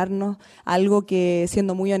relacionarnos, algo que,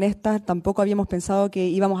 siendo muy honestas, tampoco habíamos pensado que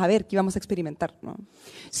íbamos a ver, que íbamos a experimentar, ¿no?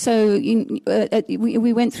 So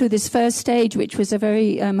we went through this first stage, which was a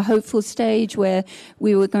very hopeful stage where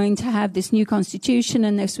we were going to have this new constitution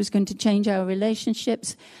and this was going to change our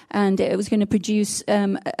relationships and it was going to produce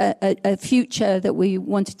a future that we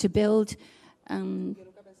wanted to build. And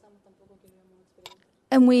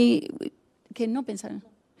que no pensaron.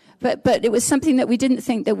 But it was something that we didn't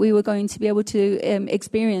think that we were going to be able to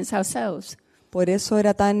experience ourselves. Por eso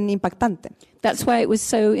era tan impactante. That's why it was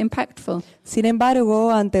so impactful. Sin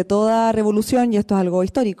embargo, ante toda revolución, y esto es algo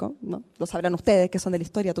histórico, ¿no? Lo sabrán ustedes que son de la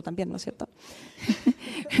historia, tú también, ¿no es cierto?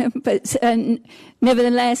 But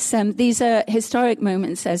nevertheless, these are historic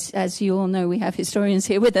moments, as you all know. We have historians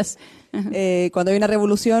here with us. Cuando hay una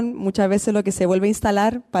revolución, muchas veces lo que se vuelve a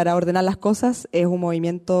instalar para ordenar las cosas es un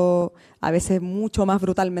movimiento a veces mucho más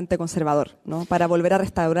brutalmente conservador, ¿no? Para volver a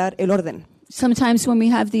restaurar el orden. Sometimes when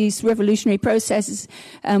we have these revolutionary processes,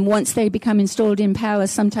 once they become installed in power,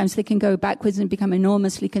 sometimes they can go backwards and become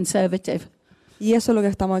enormously conservative. Y eso es lo que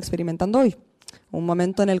estamos experimentando hoy. Un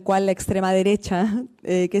momento en el cual la extrema derecha,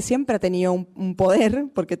 que siempre ha tenido un poder,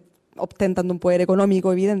 porque ostentan de un poder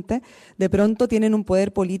económico evidente, de pronto tienen un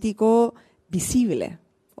poder político visible,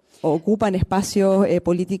 ocupan espacios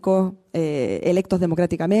políticos electos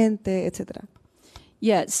democráticamente, etc.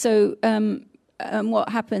 Yeah, so what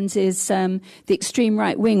happens is the extreme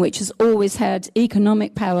right wing, which has always had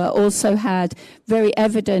economic power, also had very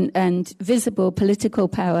evident and visible political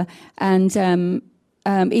power, and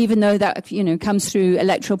even though that, you know, comes through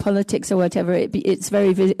electoral politics or whatever,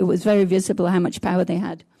 it was very visible how much power they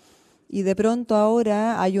had. Y de pronto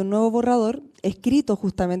ahora hay un nuevo borrador escrito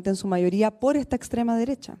justamente en su mayoría por esta extrema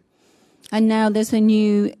derecha. And now there's a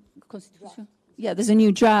new constitution. Yeah, there's a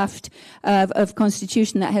new draft of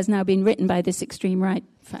constitution that has now been written by this extreme right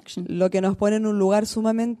faction. Lo que nos pone en un lugar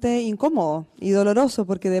sumamente incómodo y doloroso,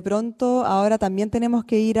 porque de pronto ahora también tenemos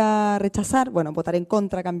que ir a rechazar, bueno, votar en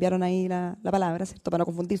contra, cambiaron ahí la palabra, ¿cierto?, para no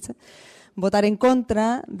confundirse. Votar en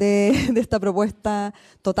contra de esta propuesta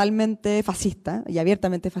totalmente fascista y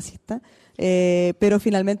abiertamente fascista, pero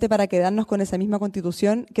finalmente para quedarnos con esa misma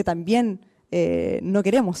constitución que también no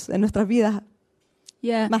queremos en nuestras vidas.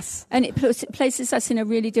 Yeah, más. And it places us in a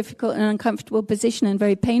really difficult and uncomfortable position and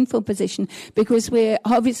very painful position because we're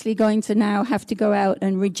obviously going to now have to go out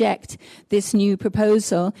and reject this new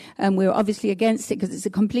proposal, and we're obviously against it because it's a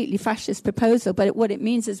completely fascist proposal, but what it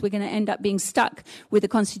means is we're going to end up being stuck with a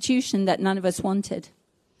constitution that none of us wanted.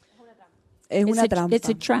 Es una trampa. It's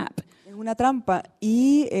a trap. Es una trampa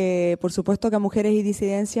y por supuesto que a mujeres y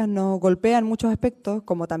disidencias nos golpean muchos aspectos,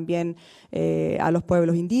 como también a los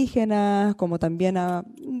pueblos indígenas, como también a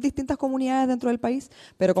distintas comunidades dentro del país,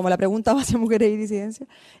 pero como la pregunta va hacia mujeres y disidencias,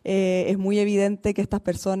 es muy evidente que a estas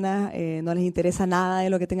personas no les interesa nada de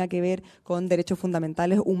lo que tenga que ver con derechos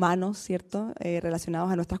fundamentales humanos, ¿cierto?,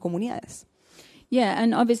 relacionados a nuestras comunidades. Yeah,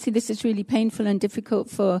 and obviously this is really painful and difficult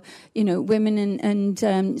for, you know, women and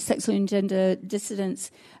sexual and gender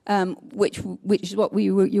dissidents which is what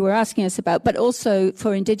you were asking us about, but also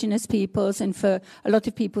for indigenous peoples and for a lot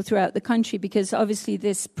of people throughout the country, because obviously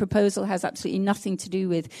this proposal has absolutely nothing to do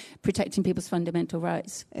with protecting people's fundamental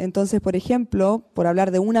rights. Entonces, por ejemplo, por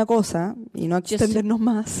hablar de una cosa y no extendernos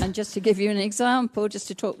más. And just to give you an example, just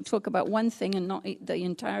to talk about one thing and not the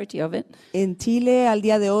entirety of it. En Chile, al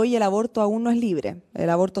día de hoy, el aborto aún no es libre. El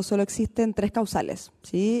aborto solo existe en 3 causales,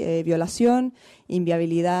 ¿sí? Violación,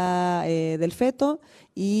 inviabilidad del feto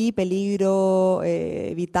y peligro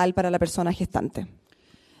vital para la persona gestante.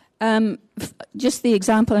 Just the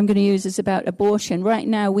example I'm going to use is about abortion. Right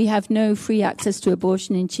now, we have no free access to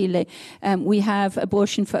abortion in Chile. We have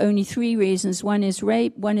abortion for only 3 reasons. One is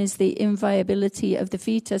rape, one is the inviability of the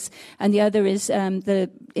fetus, and the other is the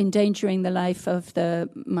endangering the life of the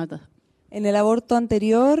mother. En el aborto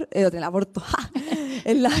anterior, en el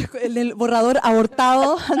borrador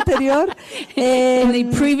abortado anterior, in the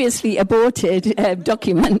previously aborted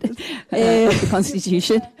document of the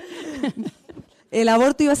Constitution, el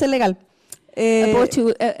aborto iba a ser legal.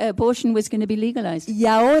 Abortion was going to be legalized. Y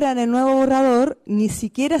ahora en el nuevo borrador, ni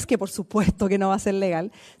siquiera es que por supuesto que no va a ser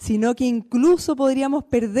legal, sino que incluso podríamos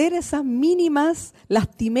perder esas mínimas,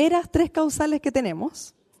 lastimeras 3 causales que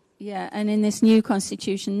tenemos. Yeah, and in this new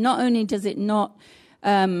constitution, not only does it not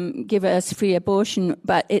give us free abortion,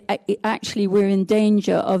 but it actually we're in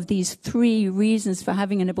danger of these 3 reasons for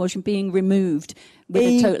having an abortion being removed with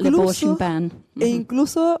a total abortion ban. E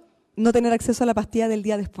incluso no tener acceso a la pastilla del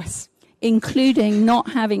día después. Including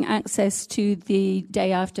not having access to the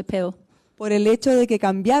day after pill. Por el hecho de que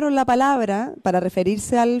cambiaron la palabra para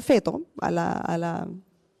referirse al feto,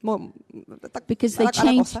 because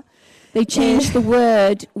they changed the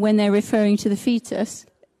word when they're referring to the fetus.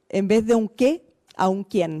 En vez de un qué, a un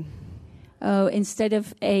quién. Oh, instead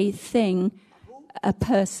of a thing, a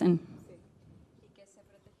person.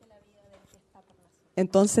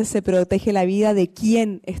 Entonces se protege la vida de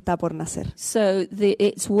quien está por nacer. So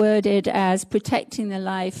it's worded as protecting the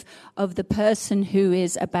life of the person who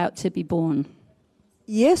is about to be born.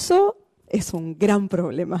 Y eso es un gran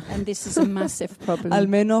problema. And this is a massive problem. Al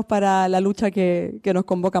menos para la lucha que nos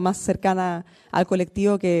convoca más cercana al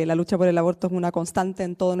colectivo, que la lucha por el aborto es una constante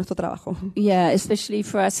en todo nuestro trabajo. Yeah, especially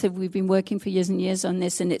for us, we've been working for years and years on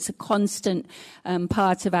this, and it's a constant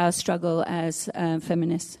part of our struggle as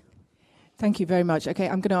feminists. Thank you very much. Okay,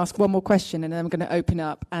 I'm going to ask one more question and then I'm going to open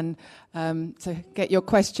up. And so get your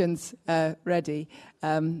questions ready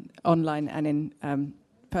online and in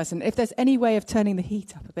person. If there's any way of turning the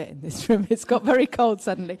heat up a bit in this room, it's got very cold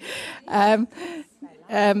suddenly. But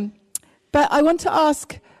I want to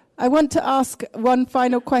ask one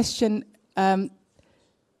final question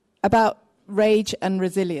about rage and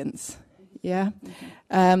resilience. Yeah.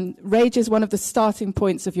 Rage is one of the starting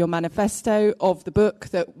points of your manifesto, of the book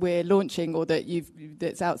that we're launching or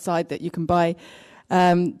that's outside that you can buy.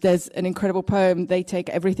 There's an incredible poem, They Take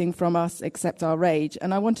Everything From Us Except Our Rage.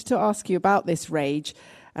 And I wanted to ask you about this rage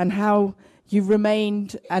and how you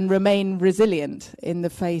remained and remain resilient in the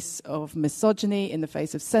face of misogyny, in the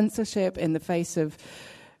face of censorship, in the face of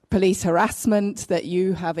police harassment that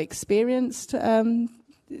you have experienced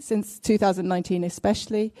since 2019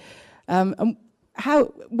 especially. And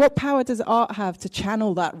what power does art have to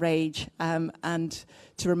channel that rage and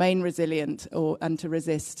to remain resilient and to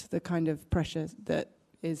resist the kind of pressure that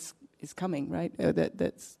is coming, right?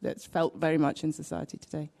 That's felt very much in society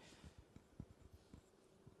today.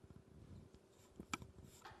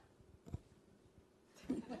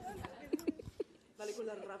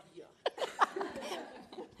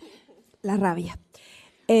 La rabia.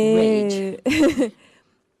 Rage.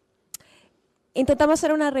 Intentamos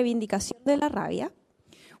hacer una reivindicación de la rabia.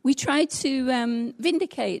 We try to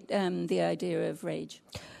vindicate the idea of rage.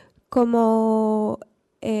 Como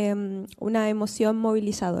una emoción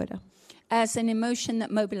movilizadora. As an emotion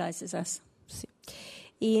that mobilizes us. Sí.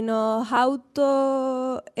 Y nos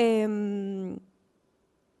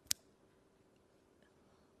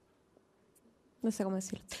no sé cómo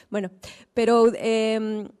decirlo. Bueno, pero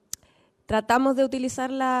tratamos de utilizar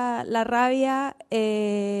la rabia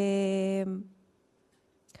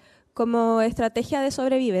como estrategia de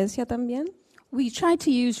sobrevivencia también. We try to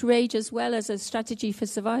use rage as well as a strategy for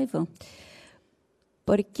survival.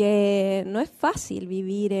 Porque no es fácil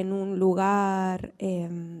vivir en un lugar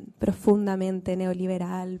profundamente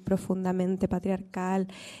neoliberal, profundamente patriarcal,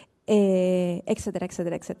 etcétera,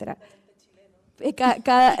 etcétera, etcétera.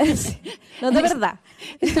 No, de verdad.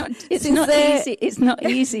 It's not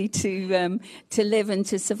easy to live and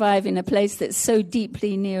to survive in a place that's so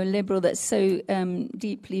deeply neoliberal, that's so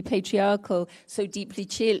deeply patriarchal, so deeply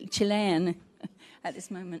Chilean at this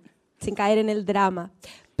moment. Sin caer en el drama.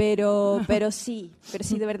 pero sí,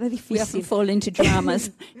 de verdad es We often difícil. fall into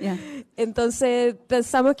dramas. Yeah. Entonces,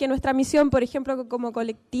 pensamos que nuestra misión, por ejemplo, como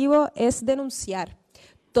colectivo, es denunciar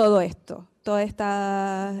todo esto, todas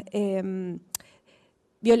estas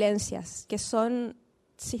violencias que son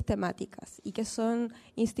sistemáticas y que son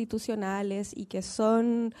institucionales y que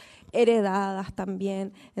son heredadas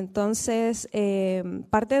también. Entonces,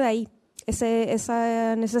 parte de ahí,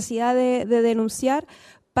 esa necesidad de denunciar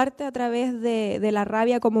parte a través de la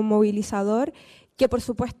rabia como movilizador, que por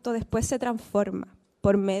supuesto después se transforma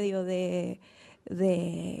por medio de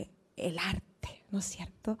el arte, ¿no es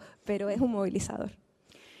cierto? Pero es un movilizador.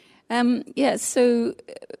 So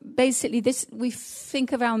basically we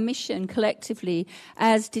think of our mission collectively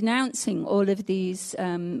as denouncing all of these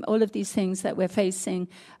things that we're facing,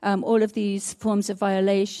 all of these forms of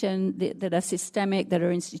violation that are systemic, that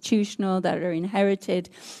are institutional, that are inherited.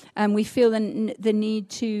 And we feel the need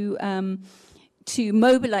to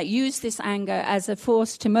mobilize, use this anger as a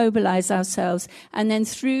force to mobilize ourselves. And then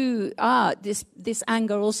through art, this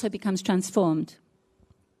anger also becomes transformed.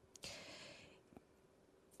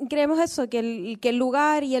 Creemos eso, que el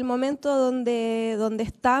lugar y el momento donde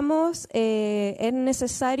estamos es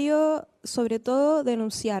necesario, sobre todo,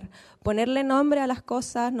 denunciar, ponerle nombre a las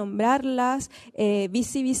cosas, nombrarlas,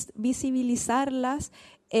 visibilizarlas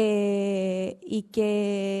y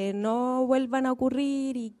que no vuelvan a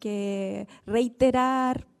ocurrir y que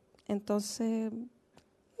reiterar. Entonces,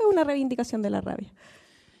 es una reivindicación de la rabia.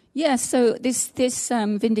 Yeah, so this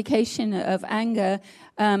vindication of anger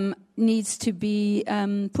needs to be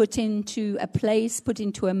put into a place, put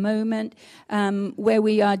into a moment where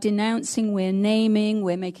we are denouncing, we're naming,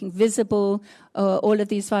 we're making visible all of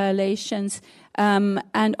these violations,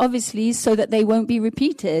 and obviously so that they won't be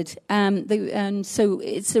repeated. And so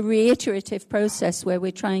it's a reiterative process where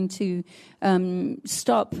we're trying to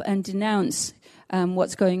stop and denounce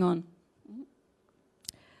what's going on.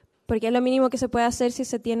 Porque es lo mínimo que se puede hacer si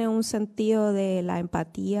se tiene un sentido de la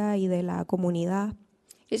empatía y de la comunidad.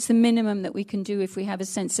 It's the minimum that we can do if we have a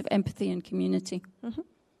sense of empathy and community. Uh-huh.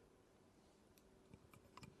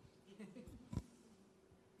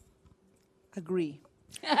 Agree.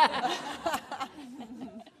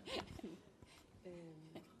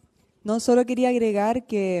 No, solo quería agregar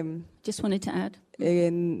que Just wanted to add.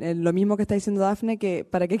 en lo mismo que está diciendo Daphne, que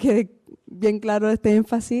para que quede bien claro este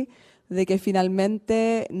énfasis, de que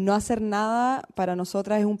finalmente no hacer nada para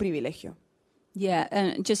nosotras es un privilegio. Yeah,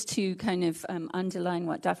 just to kind of underline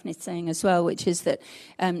what Daphne is saying as well, which is that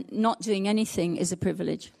not doing anything is a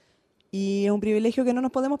privilege. Y es un privilegio que no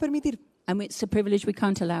nos podemos permitir. And it's a privilege we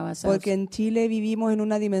can't allow ourselves. Porque en Chile vivimos en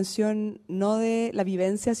una dimensión no de la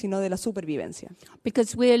vivencia, sino de la supervivencia.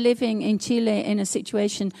 Because we're living in Chile in a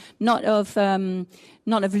situation not of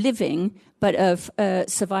living, but of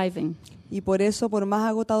surviving. Y por eso, por más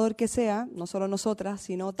agotador que sea, no solo nosotras,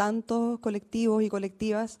 sino tantos colectivos y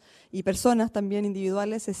colectivas y personas también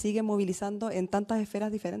individuales se siguen movilizando en tantas esferas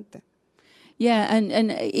diferentes. Yeah, and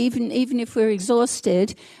even if we're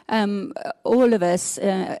exhausted, all of us,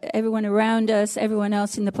 everyone around us, everyone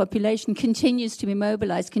else in the population continues to be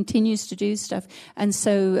mobilized, continues to do stuff, and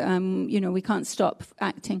so we can't stop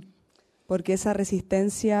acting. Porque esa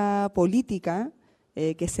resistencia política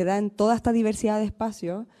que se da en toda esta diversidad de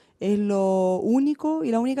espacios es lo único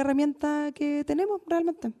y la única herramienta que tenemos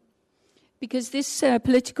realmente. Because this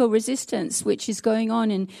political resistance, which is going on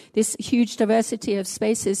in this huge diversity of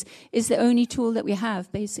spaces, is the only tool that we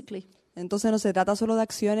have, basically. Entonces no se trata solo de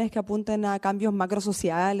acciones que apunten a cambios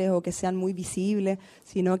macrosociales o que sean muy visibles,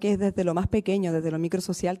 sino que es desde lo más pequeño, desde lo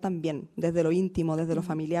microsocial también, desde lo íntimo, desde lo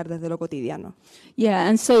familiar, desde lo cotidiano. Yeah,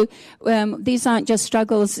 and so these aren't just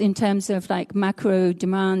struggles in terms of like macro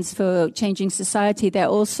demands for changing society.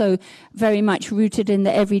 They're also very much rooted in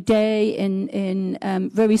the everyday, in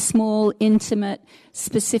very small, intimate,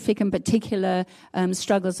 specific and particular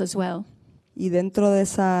struggles as well. Y dentro de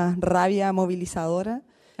esa rabia movilizadora,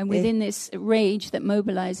 And within this rage that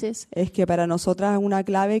mobilizes, es que para nosotras una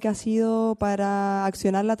clave que ha sido para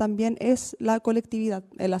accionarla también es la colectividad,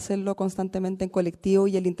 el hacerlo constantemente en colectivo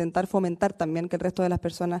y el intentar fomentar también que el resto de las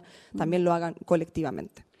personas también lo hagan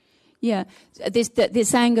colectivamente. Yeah,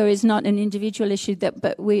 this anger is not an individual issue,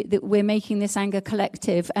 but we're making this anger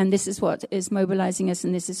collective, and this is what is mobilizing us,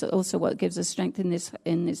 and this is also what gives us strength in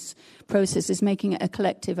this process, is making it a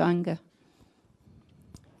collective anger.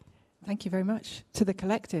 Thank you very much to the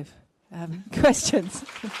collective. Questions?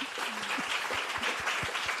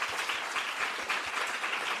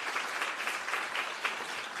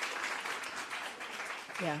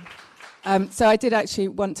 Yeah. So I did actually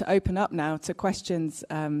want to open up now to questions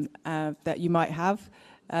that you might have.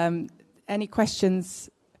 Any questions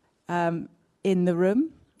in the room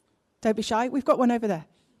Don't be shy. We've got one over there.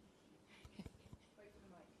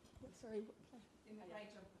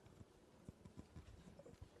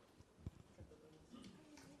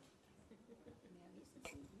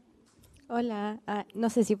 Hola, no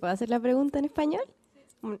sé si puedo hacer la pregunta en español.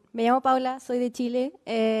 Me llamo Paula, soy de Chile,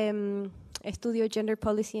 estudio Gender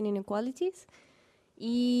Policy and Inequalities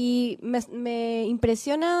y me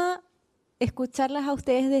impresiona escucharlas a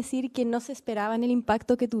ustedes decir que no se esperaban el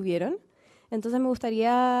impacto que tuvieron. Entonces me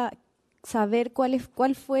gustaría saber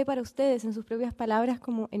cuál fue para ustedes, en sus propias palabras,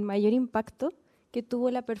 como el mayor impacto que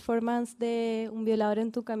tuvo la performance de Un violador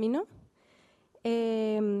en tu camino.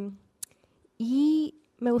 Y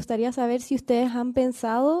me gustaría saber si ustedes han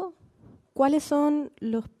pensado cuáles son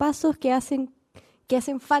los pasos que hacen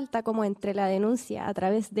falta como entre la denuncia a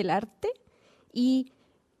través del arte y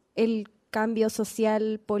el cambio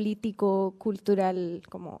social, político, cultural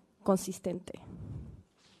como consistente.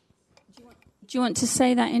 Do you want to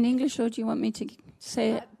say that in English, or do you want me to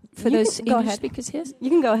say it for those English speakers here? You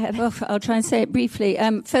can go ahead. Well, I'll try and say it briefly.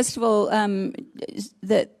 First of all,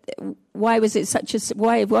 why was it such a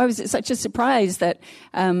surprise that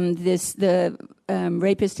the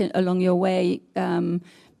rapist along your way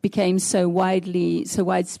became so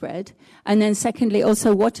widespread? And then secondly,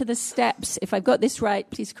 also, what are the steps? If I've got this right,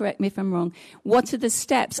 please correct me if I'm wrong. What are the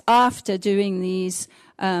steps after doing these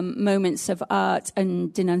moments of art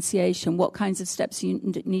and denunciation? What kinds of steps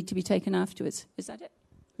need to be taken afterwards? Is that it?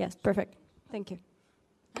 Yes, perfect. Thank you.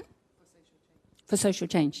 For social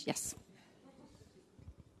change, yes.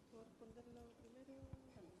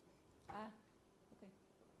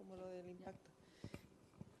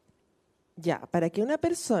 Ya, para que una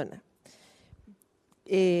persona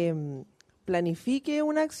planifique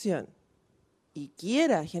una acción y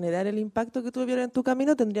quiera generar el impacto que tuvieron en tu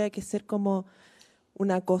camino, tendría que ser como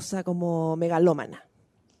una cosa como megalómana,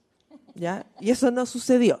 ¿ya? Y eso no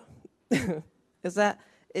sucedió. O sea,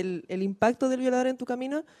 el impacto del violador en tu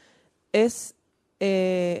camino es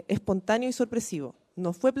espontáneo y sorpresivo.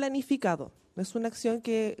 No fue planificado. No es una acción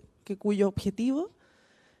cuyo objetivo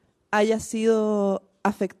haya sido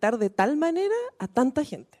afectar de tal manera a tanta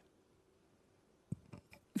gente.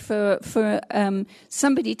 For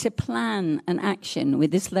somebody to plan an action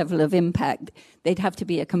with this level of impact, they'd have to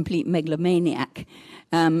be a complete megalomaniac.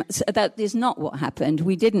 So that is not what happened.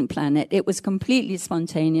 We didn't plan it. It was completely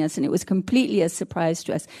spontaneous and it was completely a surprise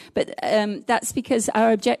to us. But that's because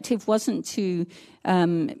our objective wasn't to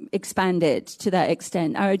expand it to that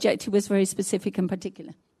extent. Our objective was very specific and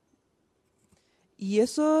particular. Y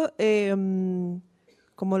eso,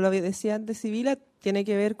 como lo decía antes Sibila, tiene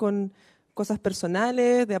que ver con cosas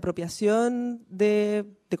personales, de apropiación de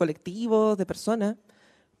colectivos, de personas,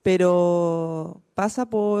 pero pasa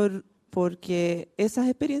porque esas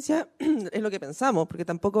experiencias es lo que pensamos, porque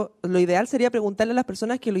tampoco, lo ideal sería preguntarle a las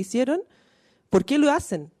personas que lo hicieron por qué lo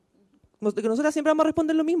hacen, que nosotras siempre vamos a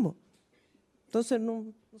responder lo mismo. Entonces, no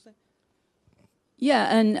sé.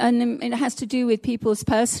 Yeah, and it has to do with people's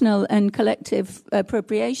personal and collective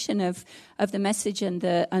appropriation of the message and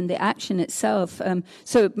the action itself.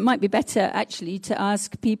 So it might be better actually to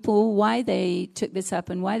ask people why they took this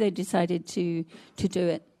up and why they decided to do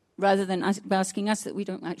it, rather than asking us that we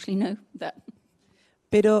don't actually know that.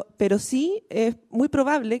 Pero sí es muy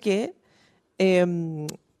probable que,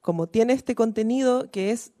 como tiene este contenido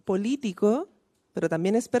que es político, pero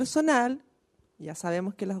también es personal, ya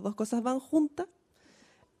sabemos que las dos cosas van juntas,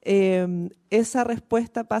 esa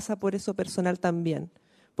respuesta pasa por eso personal también.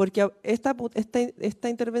 Porque esta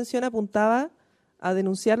intervención apuntaba a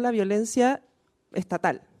denunciar la violencia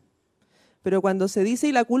estatal. Pero cuando se dice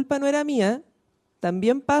y la culpa no era mía,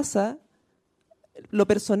 también pasa lo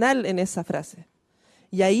personal en esa frase.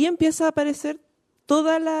 Y ahí empieza a aparecer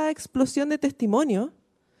toda la explosión de testimonios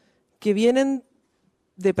que vienen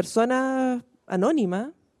de personas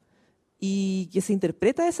anónimas y que se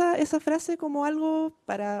interpreta esa frase como algo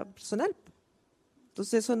para personal.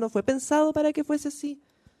 Entonces eso no fue pensado para que fuese así.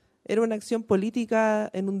 Era una acción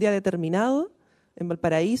política en un día determinado, en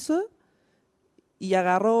Valparaíso, y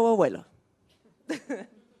agarró vuelo.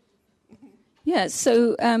 Yeah,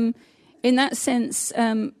 so in that sense,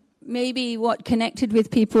 maybe what connected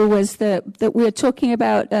with people was that we're talking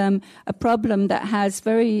about a problem that has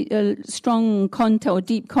very strong content or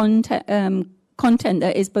deep content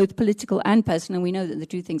that is both political and personal, and we know that the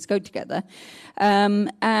two things go together,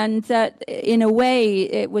 and that in a way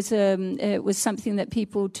it was something that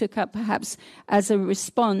people took up perhaps as a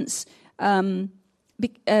response on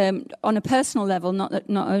a personal level, not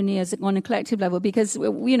only as on a collective level, because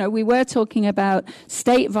we were talking about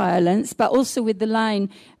state violence, but also with the line,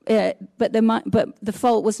 but the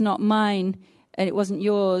fault was not mine and it wasn't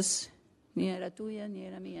yours. Ni era tuya, ni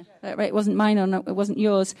era mía. Right, it wasn't mine or no, it wasn't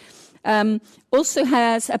yours. Also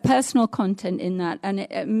has a personal content in that, and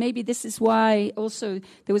maybe this is why also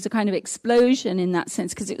there was a kind of explosion in that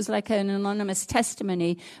sense, because it was like an anonymous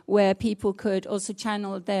testimony where people could also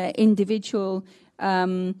channel their individual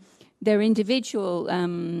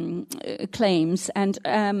claims, and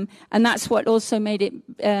that's what also made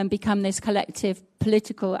it become this collective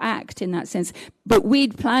political act in that sense. But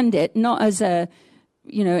we'd planned it not as a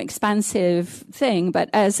expansive thing, but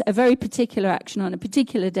as a very particular action on a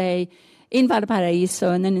particular day in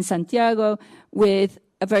Valparaíso and then in Santiago with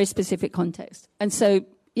a very specific context. And so,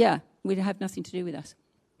 yeah, we'd have nothing to do with us.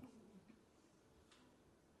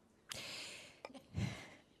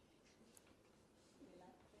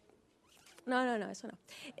 No, eso no.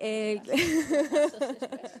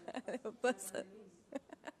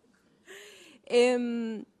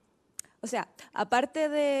 O sea, aparte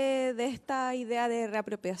de esta idea de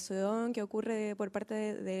reapropiación que ocurre por parte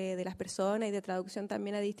de las personas y de traducción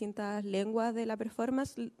también a distintas lenguas de la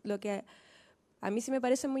performance, lo que a mí sí me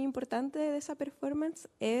parece muy importante de esa performance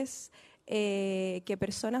es que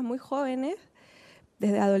personas muy jóvenes,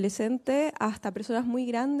 desde adolescentes hasta personas muy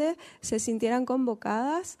grandes, se sintieran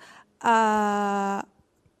convocadas a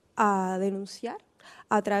denunciar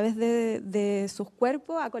a través de sus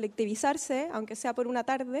cuerpos, a colectivizarse, aunque sea por una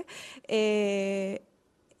tarde, en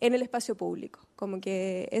el espacio público. Como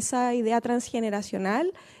que esa idea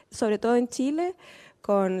transgeneracional, sobre todo en Chile,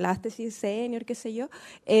 con las tesis senior, qué sé yo,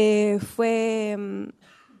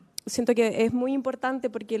 siento que es muy importante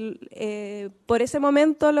porque por ese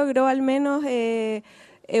momento logró al menos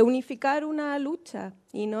unificar una lucha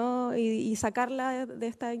y sacarla de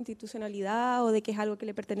esta institucionalidad o de que es algo que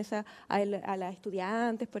le pertenece a las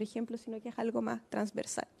estudiantes, por ejemplo, sino que es algo más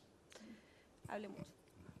transversal. Hablemos.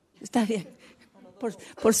 Está bien.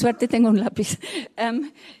 Por suerte tengo un lápiz.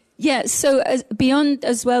 Yeah, so beyond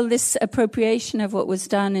as well this appropriation of what was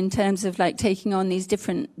done in terms of like taking on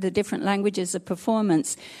the different languages of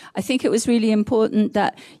performance, I think it was really important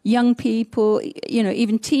that young people,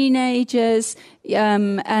 even teenagers,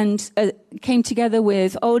 came together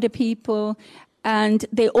with older people, and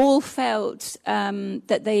they all felt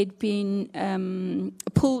that they'd been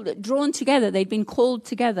drawn together, they'd been called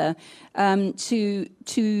together to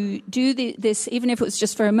do this, even if it was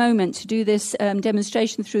just for a moment, to do this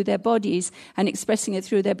demonstration through their bodies and expressing it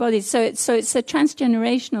through their bodies. So it's a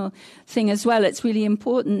transgenerational thing as well. It's really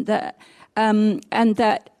important that and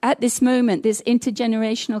that at this moment, this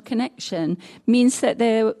intergenerational connection means that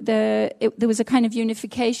there was a kind of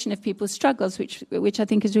unification of people's struggles, which I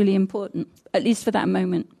think is really important, at least for that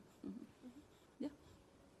moment. Yeah.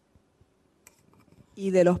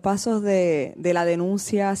 Y de los pasos de la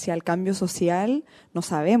denuncia hacia el cambio social, no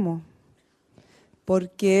sabemos,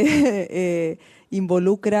 porque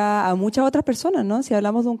involucra a muchas otras personas, ¿no? Si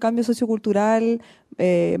hablamos de un cambio sociocultural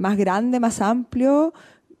más grande, más amplio,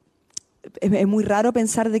 es muy raro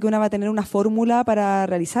pensar de que una va a tener una fórmula para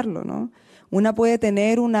realizarlo, ¿no? Una puede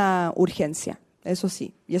tener una urgencia, eso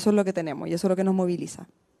sí, y eso es lo que tenemos, y eso es lo que nos moviliza.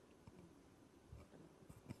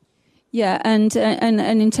 Yeah, and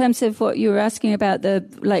in terms of what you were asking about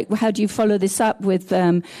how do you follow this up with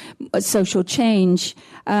social change?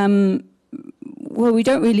 Well, we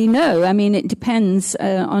don't really know. I mean, it depends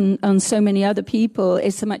on so many other people.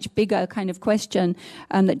 It's a much bigger kind of question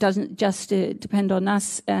that doesn't just depend on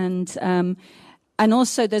us. And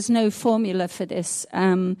also, there's no formula for this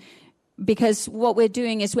because what we're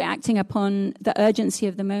doing is we're acting upon the urgency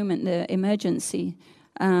of the moment, the emergency,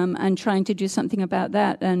 and trying to do something about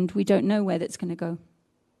that. And we don't know where that's going to go.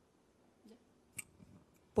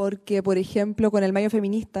 Porque, por ejemplo, con el Mayo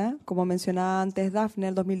Feminista, como mencionaba antes Daphne,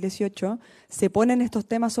 el 2018, se ponen estos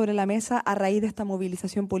temas sobre la mesa a raíz de esta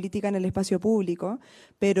movilización política en el espacio público,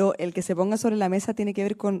 pero el que se ponga sobre la mesa tiene que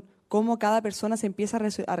ver con cómo cada persona se empieza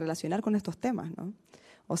a relacionar con estos temas, ¿no?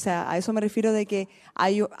 O sea, a eso me refiero de que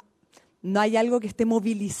no hay algo que esté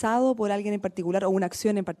movilizado por alguien en particular o una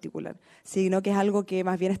acción en particular, sino que es algo que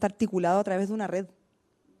más bien está articulado a través de una red.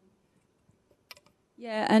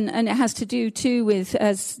 Yeah, and it has to do too with,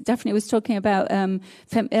 as Daphne was talking about,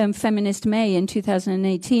 Feminist May in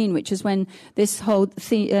 2018, which is when this whole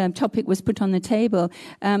topic was put on the table.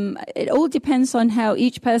 It all depends on how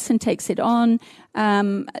each person takes it on,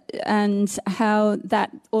 and how that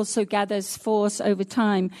also gathers force over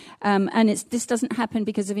time. And this doesn't happen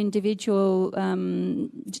because of individual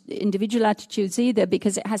attitudes either,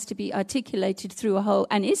 because it has to be articulated through a whole,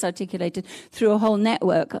 and is articulated through a whole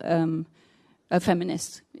network. A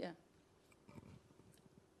feminist. Yeah.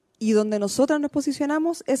 Y donde nosotras nos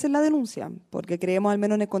posicionamos es en la denuncia, porque creemos, al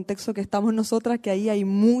menos en el contexto que estamos nosotras, que ahí hay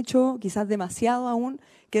mucho, quizás demasiado aún,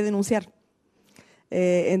 que denunciar.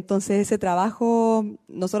 Entonces ese trabajo,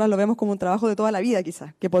 nosotros lo vemos como un trabajo de toda la vida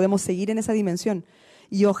quizás, que podemos seguir en esa dimensión.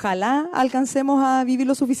 Y ojalá alcancemos a vivir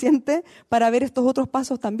lo suficiente para ver estos otros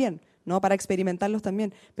pasos también, ¿no? Para experimentarlos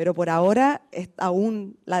también. Pero por ahora es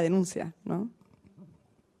aún la denuncia, ¿no?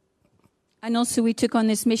 And also we took on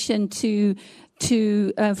this mission to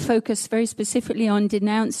focus very specifically on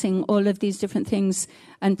denouncing all of these different things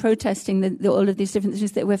and protesting all of these different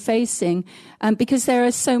things that we're facing, because there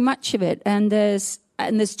is so much of it, and there's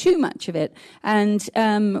too much of it. And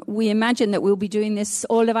we imagine that we'll be doing this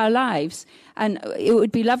all of our lives. And it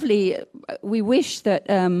would be lovely, we wish that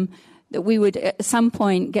we would at some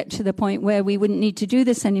point get to the point where we wouldn't need to do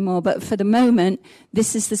this anymore. But for the moment,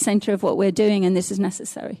 this is the center of what we're doing, and this is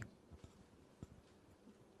necessary.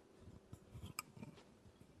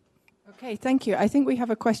 Okay, thank you. I think we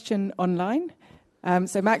have a question online.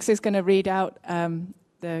 So Max is going to read out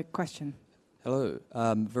the question. Hello.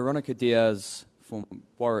 Veronica Diaz from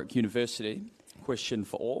Warwick University. Question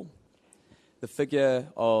for all. The figure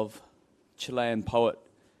of Chilean poet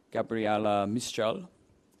Gabriela Mistral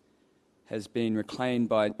has been reclaimed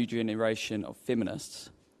by a new generation of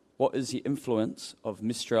feminists. What is the influence of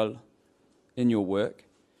Mistral in your work?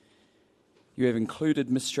 You have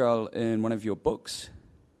included Mistral in one of your books.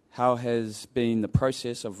 How has been the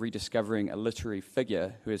process of rediscovering a literary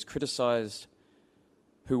figure who was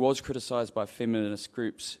criticized by feminist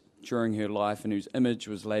groups during her life and whose image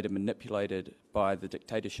was later manipulated by the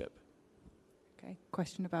dictatorship? Okay,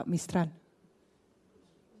 question about Mistral.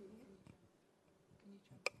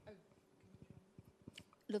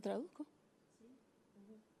 ¿Lo traduzco?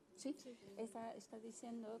 Sí. Está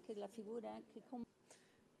diciendo que la figura que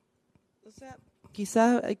O sea,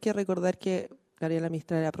 quizás hay que recordar que Gabriela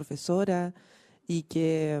Mistral era profesora y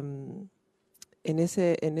que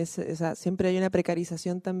siempre hay una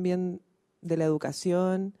precarización también de la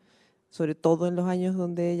educación, sobre todo en los años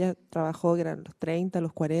donde ella trabajó, que eran los 30,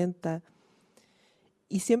 los 40,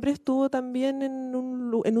 y siempre estuvo también en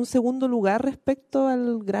un segundo lugar respecto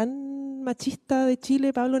al gran machista de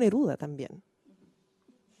Chile, Pablo Neruda, también.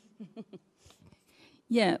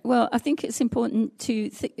 Yeah, well, I think it's important to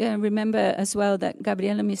remember as well that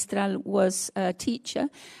Gabriela Mistral was a teacher,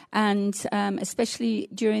 and especially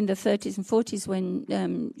during the 30s and 40s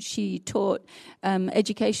when she taught,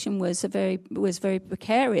 education was very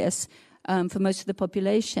precarious for most of the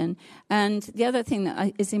population. And the other thing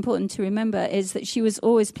that is important to remember is that she was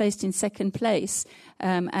always placed in second place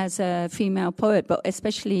as a female poet, but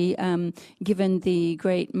especially given the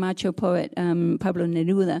great macho poet Pablo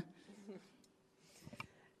Neruda.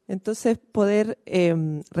 Entonces, poder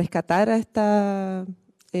rescatar a esta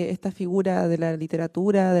figura de la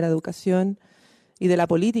literatura, de la educación y de la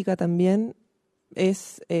política también,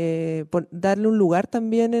 es darle un lugar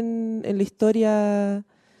también en la historia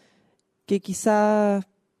que quizá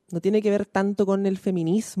no tiene que ver tanto con el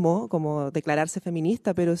feminismo, como declararse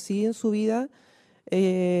feminista, pero sí en su vida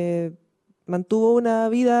mantuvo una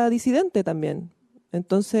vida disidente también.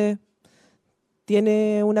 Entonces,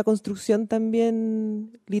 tiene una construcción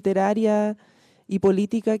también literaria y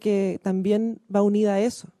política que también va unida a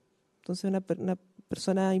eso. Entonces, una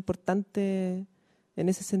persona importante en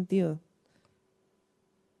ese sentido.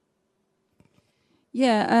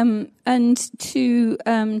 Yeah, and to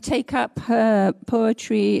take up her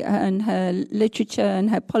poetry and her literature and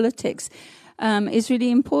her politics is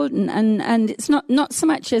really important, and it's not so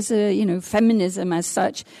much as a feminism as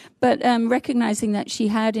such, but recognizing that she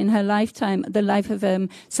had in her lifetime the life of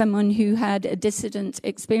someone who had a dissident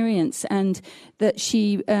experience, and that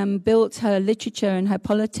she built her literature and her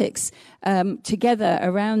politics together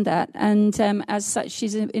around that, and as such,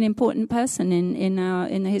 she's an important person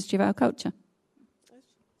in the history of our culture.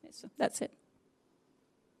 So that's it.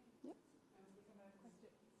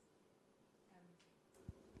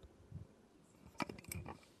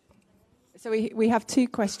 So we have two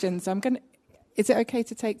questions. Is it okay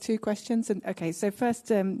to take two questions? Okay, so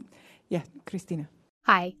first, Christina.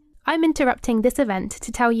 Hi, I'm interrupting this event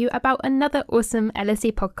to tell you about another awesome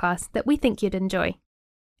LSE podcast that we think you'd enjoy.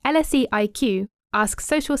 LSE IQ asks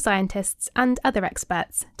social scientists and other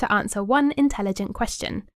experts to answer one intelligent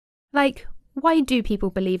question, like, why do people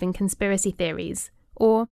believe in conspiracy theories?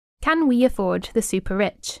 Or, can we afford the super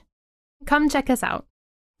rich? Come check us out.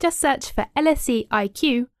 Just search for LSE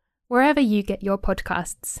IQ wherever you get your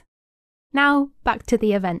podcasts. Now, back to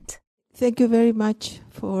the event. Thank you very much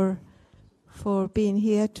for being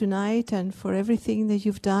here tonight and for everything that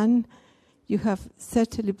you've done. You have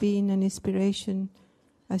certainly been an inspiration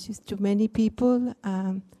to many people,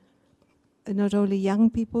 not only young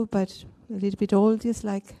people, but a little bit older,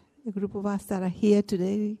 like a group of us that are here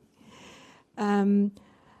today.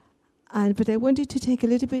 But I wanted to take a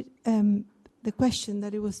little bit the question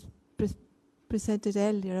that it was presented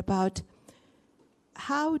earlier about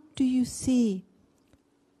how do you see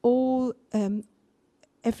all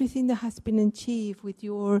everything that has been achieved with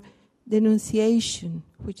your denunciation,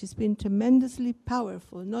 which has been tremendously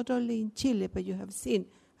powerful, not only in Chile, but you have seen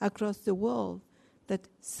across the world that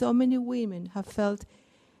so many women have felt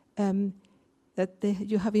that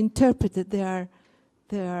you have interpreted their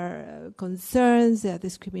concerns, their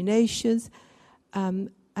discriminations, and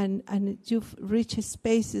you've reached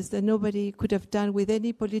spaces that nobody could have done with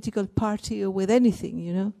any political party or with anything,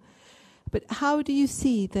 you know. But how do you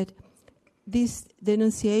see that this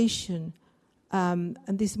denunciation and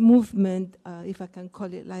this movement, if I can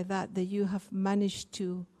call it like that you have managed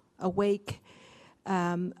to awake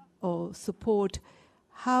or support,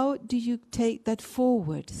 how do you take that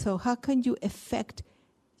forward? So how can you effect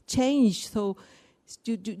change? So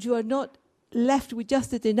you are not left with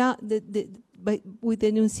just with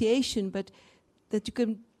denunciation, but that you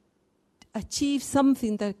can achieve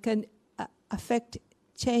something that can affect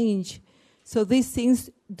change. So these things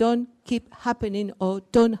don't keep happening or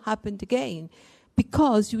don't happen again.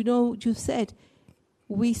 Because, you know, you said,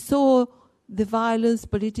 we saw the violence,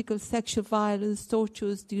 political, sexual violence,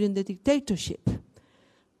 tortures during the dictatorship.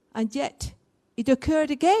 And yet, it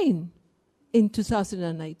occurred again in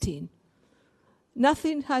 2019.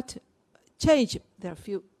 Nothing had changed. There are a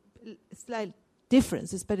few slight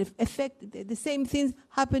differences, but the same things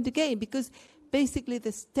happened again because basically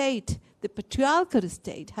the state, the patriarchal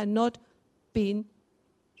state, had not been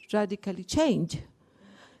radically changed.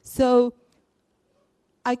 So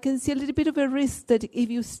I can see a little bit of a risk that if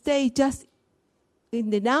you stay just in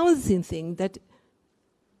denouncing things, that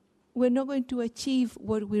we're not going to achieve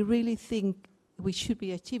what we really think we should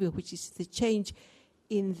be achieving, which is the change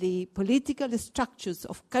in the political structures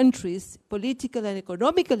of countries, political and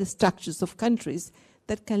economical structures of countries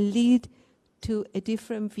that can lead to a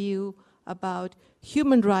different view about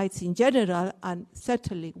human rights in general and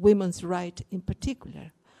certainly women's rights in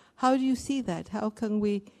particular. How do you see that? How can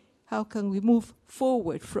we move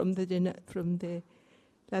forward from la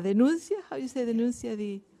denuncia? How do you say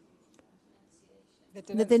denuncia?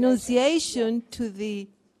 The denunciation to the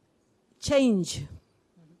change,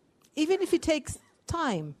 even if it takes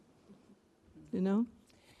time, you know.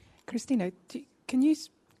 Cristina, can you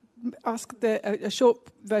ask a short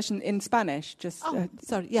version in Spanish? Just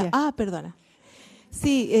sorry, yeah. Perdona.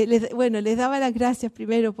 Sí, les daba las gracias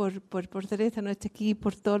primero por tener esta noche aquí,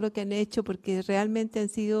 por todo lo que han hecho, porque realmente han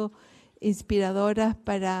sido inspiradoras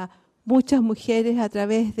para muchas mujeres a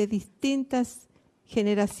través de distintas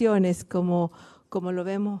generaciones, como lo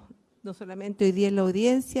vemos no solamente hoy día en la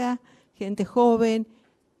audiencia, gente joven,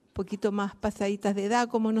 un poquito más pasaditas de edad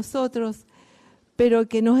como nosotros, pero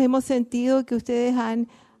que nos hemos sentido que ustedes han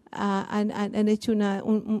hecho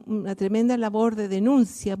una tremenda labor de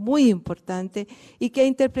denuncia muy importante y que ha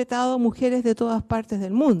interpretado mujeres de todas partes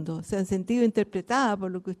del mundo. Se han sentido interpretadas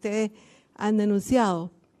por lo que ustedes han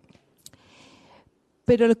denunciado.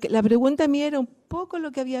 Pero la pregunta mía era un poco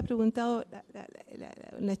lo que había preguntado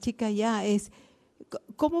la chica ya, es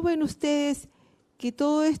 ¿cómo ven ustedes que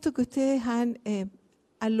todo esto que ustedes han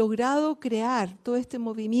logrado crear, todo este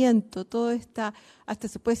movimiento, toda esta, hasta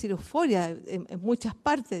se puede decir euforia en muchas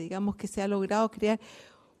partes, digamos, que se ha logrado crear,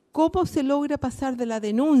 cómo se logra pasar de la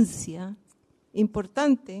denuncia,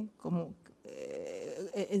 importante como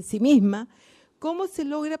en sí misma, cómo se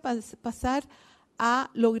logra pasar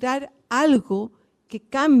a lograr algo que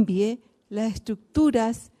cambie las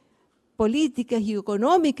estructuras políticas y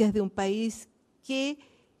económicas de un país que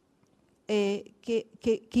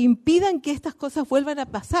impidan que estas cosas vuelvan a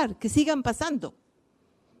pasar, que sigan pasando.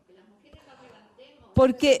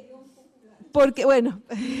 Porque bueno,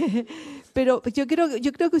 pero yo creo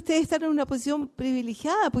que ustedes están en una posición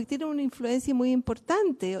privilegiada porque tienen una influencia muy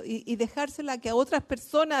importante y dejársela que a otras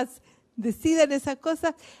personas decidan esas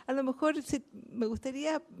cosas, a lo mejor me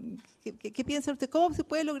gustaría que piensen ustedes cómo se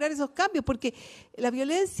puede lograr esos cambios, porque la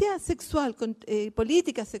violencia sexual,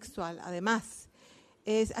 política sexual, además,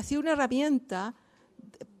 ha sido una herramienta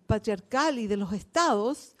patriarcal y de los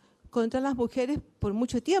estados contra las mujeres por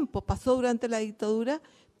mucho tiempo. Pasó durante la dictadura,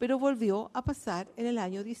 pero volvió a pasar en el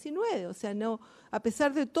año 19. O sea, no, a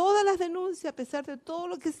pesar de todas las denuncias, a pesar de todo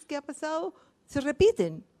lo que ha pasado, se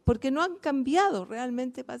repiten, porque no han cambiado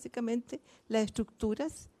realmente, básicamente, las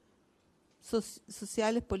estructuras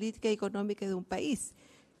sociales, políticas y económicas de un país.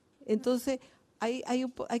 Entonces,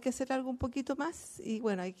 hay que hacer algo un poquito más, y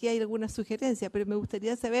bueno, aquí hay algunas sugerencias, pero me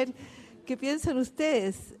gustaría saber qué piensan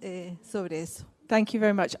ustedes sobre eso. Thank you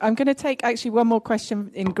very much. I'm going to take actually one more question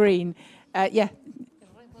in green. Yeah.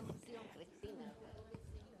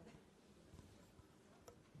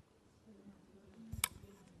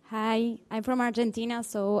 Hi, I'm from Argentina,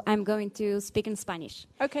 so I'm going to speak in Spanish.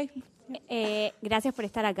 Okay. Gracias por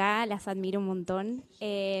estar acá, las admiro un montón.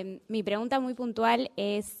 Mi pregunta muy puntual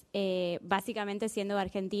es, básicamente siendo de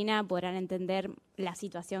Argentina, podrán entender la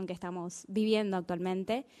situación que estamos viviendo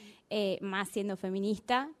actualmente, más siendo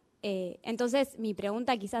feminista. Entonces, mi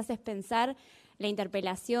pregunta quizás es pensar la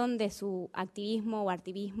interpelación de su activismo o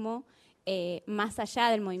activismo más allá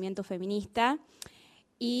del movimiento feminista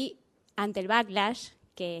y ante el backlash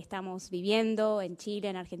que estamos viviendo en Chile,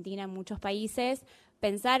 en Argentina, en muchos países,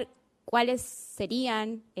 pensar cuáles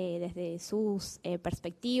serían, desde sus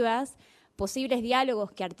perspectivas, posibles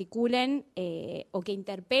diálogos que articulen o que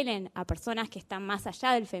interpelen a personas que están más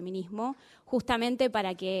allá del feminismo, justamente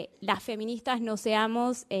para que las feministas no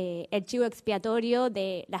seamos el chivo expiatorio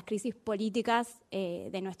de las crisis políticas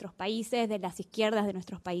de nuestros países, de las izquierdas de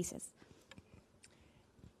nuestros países.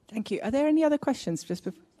 Thank you. Are there any other questions? Just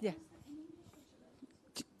before? Yeah.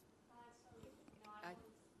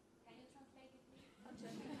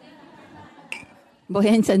 Voy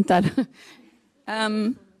a intentar. Yeah,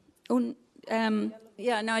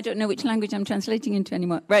 no, I don't know which language I'm translating into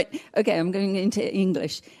anymore. Right, okay, I'm going into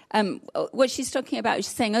English. What she's talking about is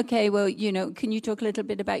saying, okay, well, you know, can you talk a little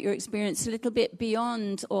bit about your experience, a little bit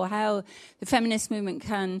beyond, or how the feminist movement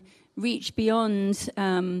can reach beyond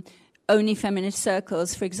only feminist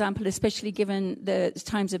circles, for example, especially given the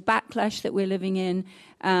times of backlash that we're living in.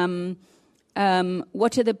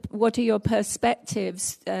 What are your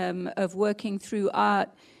perspectives of working through art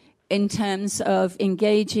in terms of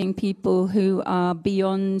engaging people who are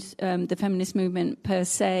beyond the feminist movement per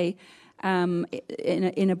se,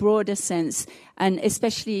 in a broader sense, and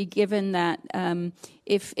especially given that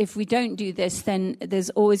if we don't do this, then there's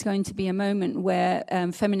always going to be a moment where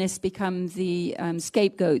feminists become the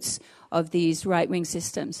scapegoats of these right-wing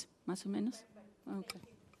systems. Más o menos? Okay.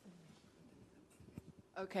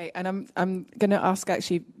 Okay, and I'm going to ask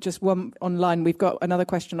actually just one online. We've got another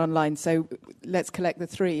question online, so let's collect the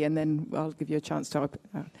three, and then I'll give you a chance to open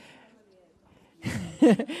out.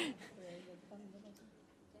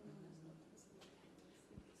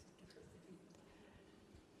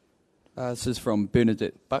 This is from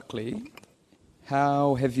Bernadette Buckley.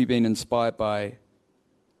 How have you been inspired by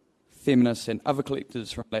feminists and other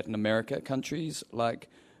collectives from Latin America countries like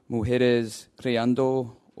Mujeres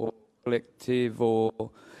Creando or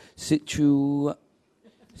Colectivo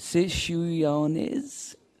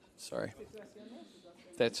Situaciones? Sorry.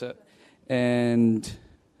 That's it. And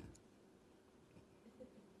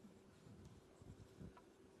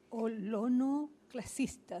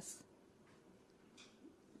Iconoclasistas.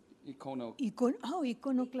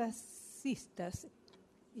 Iconoclasistas.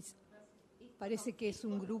 Parece que es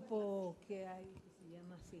un grupo que hay que se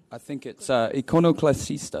llama así. I think it's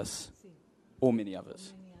Iconoclasistas, or many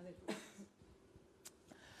others.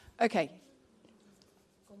 Okay.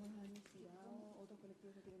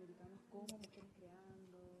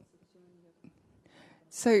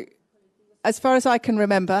 So, as far as I can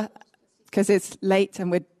remember, because it's late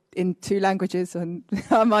and we're in two languages and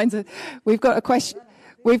our minds are, we've got a question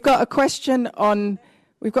on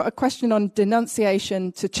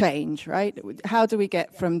denunciation to change, right? How do we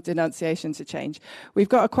get from denunciation to change? We've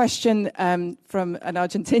got a question from an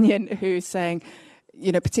Argentinian who's saying,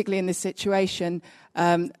 you know, particularly in this situation,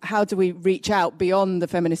 how do we reach out beyond the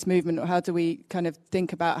feminist movement, or how do we kind of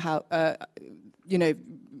think about how, you know,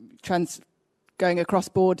 going across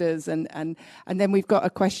borders, and then we've got a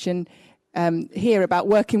question here about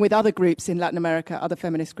working with other groups in Latin America, other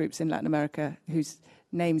feminist groups in Latin America, whose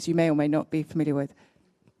names you may or may not be familiar with.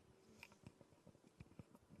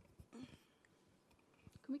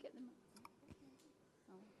 Can we get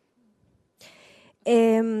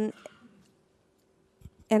them?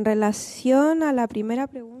 En relación a la primera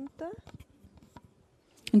pregunta.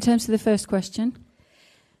 In terms of the first question.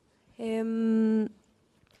 Es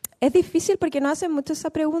difícil porque nos hacen mucho esa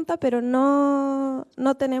pregunta, pero no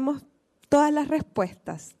tenemos todas las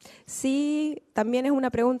respuestas. Sí, también es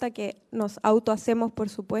una pregunta que nos autohacemos, por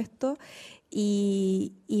supuesto,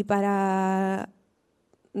 y para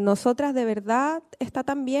nosotras de verdad está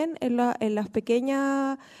también en las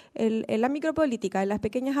pequeñas, en la micropolítica, en las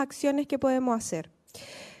pequeñas acciones que podemos hacer.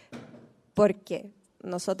 Porque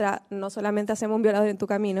nosotras no solamente hacemos un violador en tu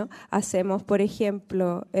camino, hacemos, por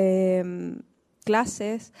ejemplo,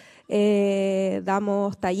 clases,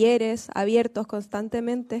 damos talleres abiertos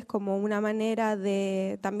constantemente como una manera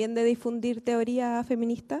también de difundir teoría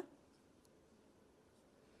feminista.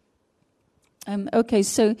 Okay,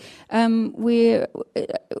 so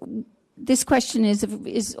this question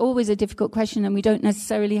is always a difficult question, and we don't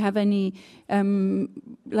necessarily have any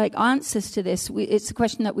answers to this. It's a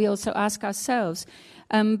question that we also ask ourselves.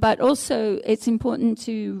 But also, it's important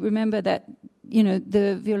to remember that, you know,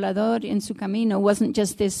 the violador en su camino wasn't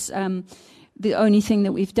just this the only thing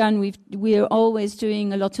that we've done. We're always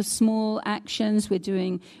doing a lot of small actions. We're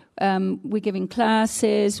giving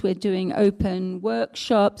classes. We're doing open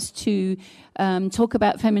workshops to talk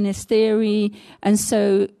about feminist theory, and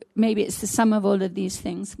so maybe it's the sum of all of these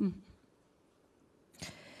things.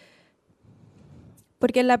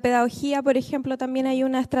 Porque en la pedagogía, por ejemplo, también hay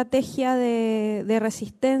una estrategia de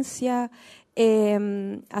resistencia.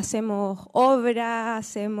 Hacemos obra,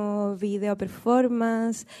 hacemos video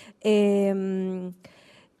performance,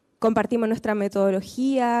 compartimos nuestra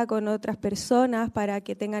metodología con otras personas para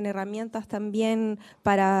que tengan herramientas también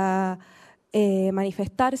para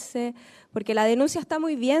manifestarse, porque la denuncia está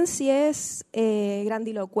muy bien si es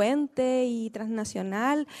grandilocuente y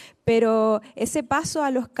transnacional, pero ese paso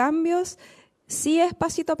a los cambios sí es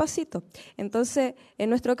pasito a pasito. Entonces, en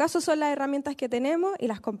nuestro caso son las herramientas que tenemos y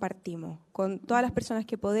las compartimos con todas las personas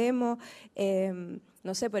que podemos.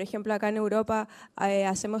 No sé, por ejemplo, acá en Europa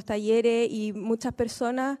hacemos talleres y muchas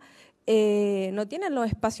personas no tienen los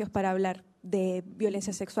espacios para hablar de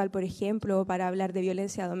violencia sexual, por ejemplo, o para hablar de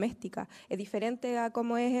violencia doméstica. Es diferente a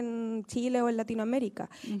como es en Chile o en Latinoamérica.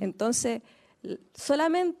 Entonces,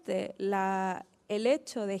 solamente el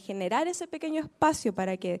hecho de generar ese pequeño espacio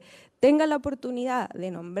para que tengan la oportunidad de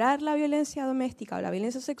nombrar la violencia doméstica o la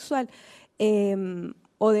violencia sexual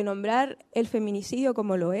o de nombrar el feminicidio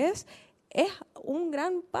como lo es un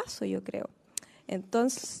gran paso, yo creo.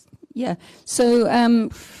 Entonces... Yeah, so I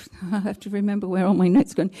have to remember where all my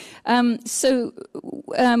notes gone. I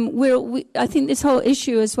think this whole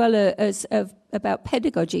issue as well as about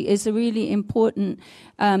pedagogy is a really important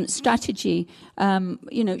strategy.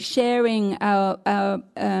 Sharing our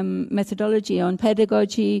methodology on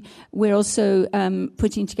pedagogy. We're also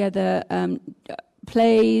putting together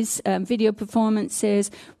plays, video performances.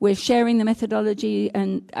 We're sharing the methodology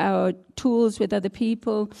and our tools with other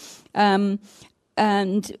people.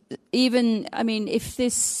 And even, I mean, if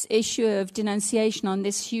this issue of denunciation on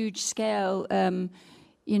this huge scale,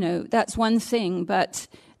 that's one thing, but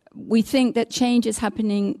we think that change is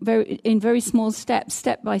happening in very small steps,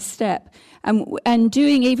 step by step. And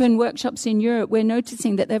doing even workshops in Europe, we're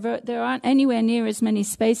noticing that there aren't anywhere near as many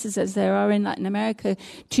spaces as there are in Latin America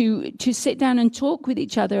to sit down and talk with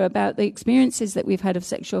each other about the experiences that we've had of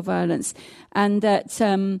sexual violence, and that...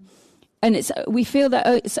 we feel that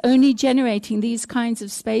it's only generating these kinds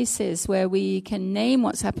of spaces where we can name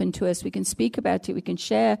what's happened to us, we can speak about it, we can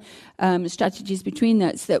share strategies between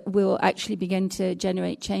us that will actually begin to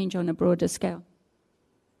generate change on a broader scale.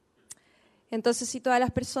 Entonces, si todas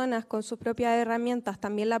las personas con sus propias herramientas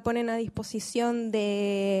también la ponen a disposición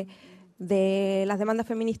de las demandas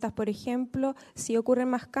feministas, por ejemplo, sí ocurren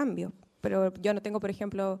más cambios. Pero yo no tengo, por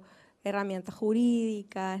ejemplo, herramientas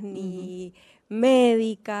jurídicas, ni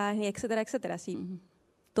médicas, ni etcétera, etcétera. Si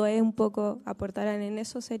todos un poco aportaran en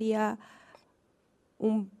eso, sería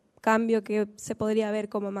un cambio que se podría ver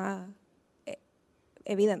como más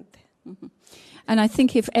evidente. And I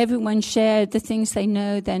think if everyone shared the things they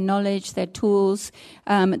know, their knowledge, their tools,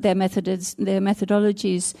 their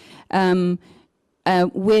methodologies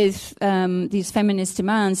with these feminist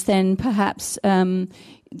demands, then perhaps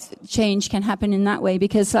change can happen in that way,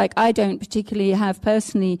 because I don't particularly have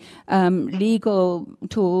personally legal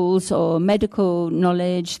tools or medical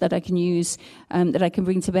knowledge that I can use, that I can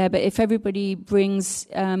bring to bear, but if everybody brings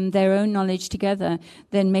their own knowledge together,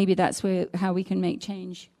 then maybe that's how we can make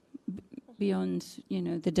change beyond,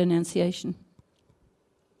 the denunciation.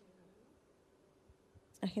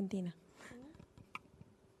 Argentina.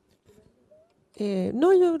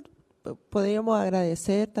 Podríamos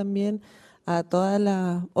agradecer también a todas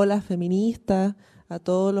las olas feministas, a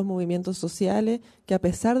todos los movimientos sociales, que a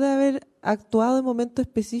pesar de haber actuado en momentos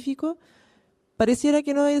específicos, pareciera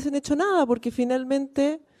que no hubiesen hecho nada, porque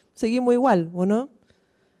finalmente seguimos igual, ¿o no?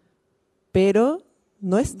 Pero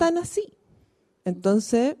no es tan así.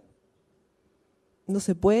 Entonces, no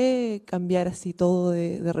se puede cambiar así todo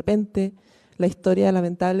de repente. La historia,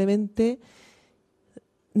 lamentablemente,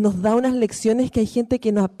 nos da unas lecciones que hay gente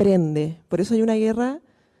que no aprende. Por eso hay una guerra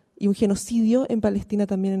y un genocidio en Palestina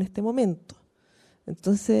también en este momento.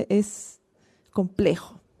 Entonces es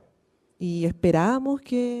complejo. Y esperamos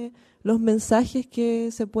que los mensajes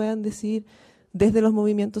que se puedan decir desde los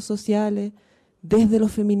movimientos sociales, desde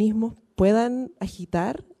los feminismos, puedan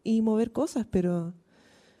agitar y mover cosas, pero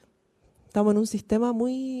estamos en un sistema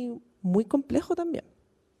muy, muy complejo también.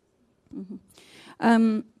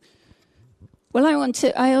 Well,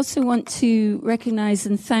 I also want to recognize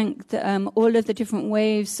and thank all of the different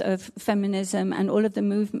waves of feminism and all of the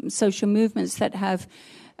social movements that have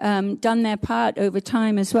done their part over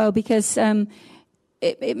time as well, because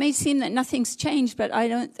it may seem that nothing's changed, but I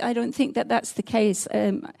don't think that that's the case.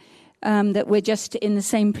 That we're just in the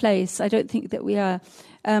same place. I don't think that we are.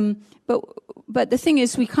 But the thing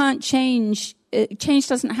is, we can't change. Change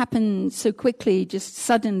doesn't happen so quickly, just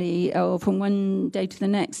suddenly, or from one day to the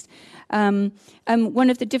next. And one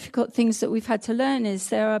of the difficult things that we've had to learn is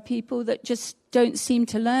there are people that just don't seem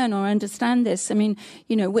to learn or understand this. I mean,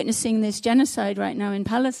 witnessing this genocide right now in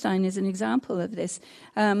Palestine is an example of this.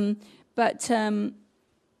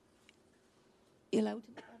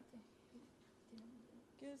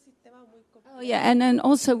 Oh yeah, and then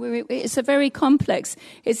also it's a very complex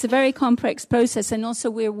process, and also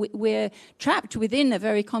we're trapped within a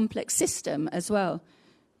very complex system as well.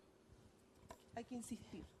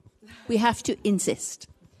 We have to insist.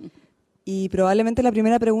 Y probablemente la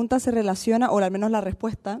primera pregunta se relaciona, o al menos la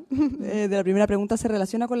respuesta de la primera pregunta se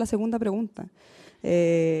relaciona con la segunda pregunta.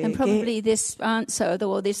 And probably this answer,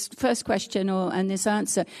 or this first question, and this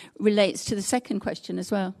answer relates to the second question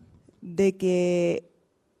as well. De que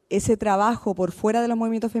ese trabajo por fuera de los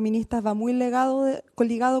movimientos feministas va muy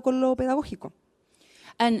ligado con lo pedagógico.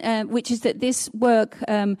 And which is that this work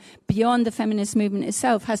beyond the feminist movement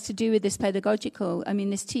itself has to do with this pedagogical, I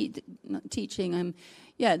mean, this teaching,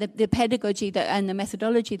 the pedagogy and the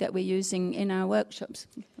methodology that we're using in our workshops.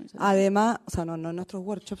 Además, o sea, no en nuestros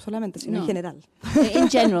workshops solamente, sino en general. In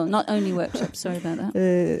general, not only workshops, sorry about that.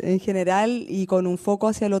 En general, y con un foco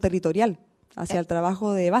hacia lo territorial, hacia el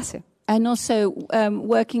trabajo de base. And also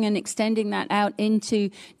working and extending that out into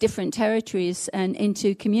different territories and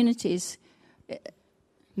into communities.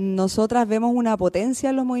 Nosotras vemos una potencia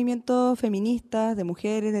en los movimientos feministas, de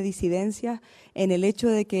mujeres, de disidencias, en el hecho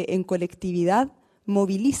de que en colectividad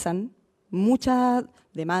movilizan muchas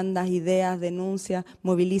demandas, ideas, denuncias,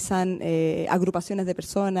 movilizan agrupaciones de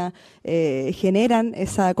personas, generan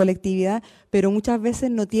esa colectividad, pero muchas veces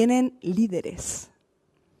no tienen líderes.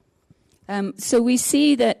 So we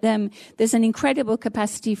see that there's an incredible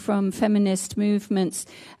capacity from feminist movements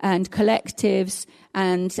and collectives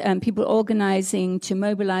and people organizing to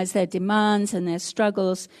mobilize their demands and their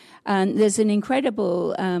struggles. And there's an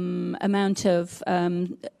incredible amount of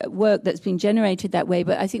work that's been generated that way.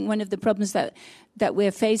 But I think one of the problems that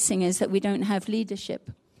we're facing is that we don't have leadership.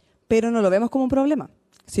 Pero no lo vemos como un problema,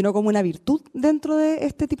 sino como una virtud dentro de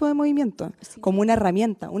este tipo de movimiento, como una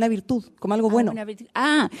herramienta, una virtud, como algo bueno.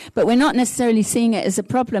 But we're not necessarily seeing it as a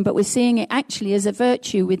problem, but we're seeing it actually as a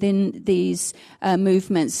virtue within these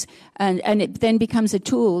movements, and it then becomes a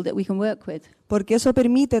tool that we can work with. Porque eso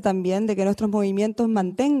permite también de que nuestros movimientos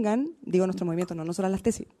mantengan, digo nuestros movimientos, no solo las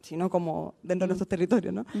tesis, sino como dentro de nuestros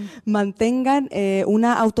territorios, ¿no? Mantengan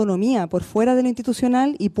una autonomía por fuera de lo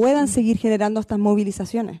institucional y puedan seguir generando estas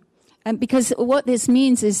movilizaciones. And because what this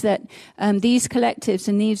means is that these collectives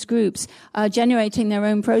and these groups are generating their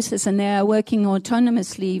own process and they are working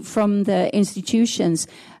autonomously from the institutions,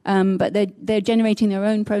 but they're generating their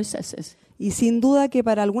own processes. Y sin duda que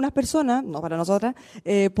para algunas personas, no para nosotras,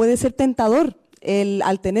 puede ser tentador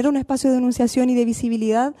al tener un espacio de denunciación y de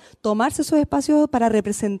visibilidad, tomarse esos espacios para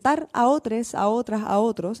representar a otros, a otras, a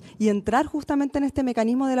otros y entrar justamente en este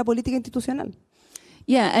mecanismo de la política institucional.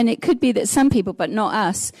 Yeah, and it could be that some people, but not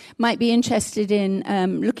us, might be interested in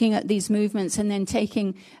looking at these movements and then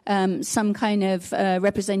taking some kind of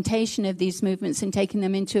representation of these movements and taking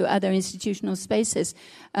them into other institutional spaces.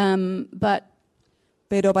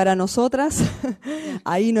 Pero para nosotras,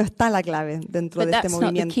 ahí no está la clave dentro de este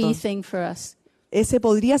movimiento. Not the key thing for us. Ese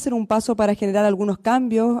podría ser un paso para generar algunos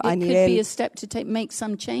cambios a nivel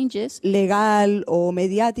legal o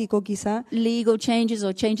mediático quizá. Legal changes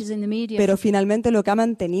or changes in the media. Pero finalmente lo que ha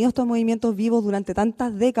mantenido estos movimientos vivos durante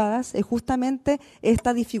tantas décadas es justamente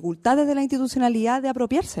esta dificultad desde la institucionalidad de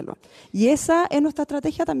apropiárselo. Y esa es nuestra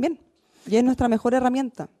estrategia también. Y es nuestra mejor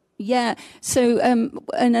herramienta. Yeah, so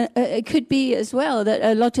it could be as well that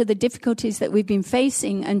a lot of the difficulties that we've been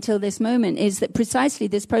facing until this moment is that precisely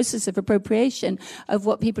this process of appropriation of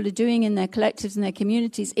what people are doing in their collectives and their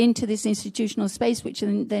communities into this institutional space, which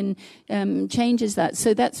then changes that.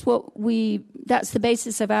 So that's the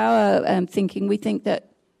basis of our thinking. We think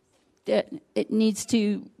that it needs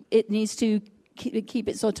to keep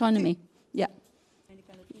its autonomy. Yeah.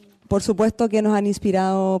 Por supuesto que nos han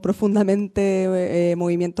inspirado profundamente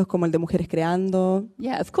movimientos como el de Mujeres Creando.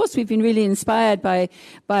 Yeah, of course we've been really inspired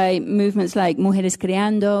by movements like Mujeres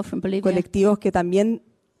Creando from Bolivia. Colectivos que también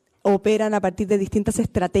operan a partir de distintas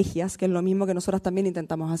estrategias, que es lo mismo que nosotros también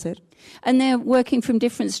intentamos hacer. And they're working from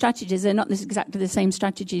different strategies. They're not exactly the same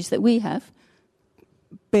strategies that we have.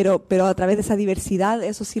 pero a través de esa diversidad,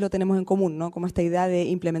 eso sí lo tenemos en común, ¿no? Como esta idea de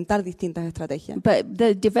implementar distintas estrategias. But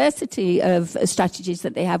the diversity of strategies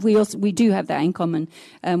that they have, we do have that in common.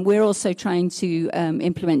 We're also trying to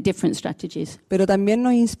implement different strategies. Pero también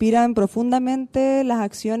nos inspiran profundamente las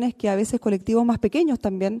acciones que a veces colectivos más pequeños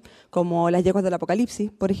también, como las yeguas del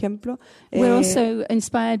apocalipsis, por ejemplo. We're also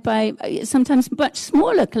inspired by sometimes much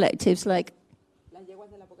smaller collectives like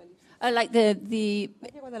like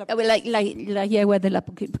la yegua del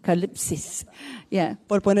apocalipsis. Yeah.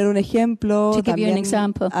 Por poner un ejemplo, To give you an también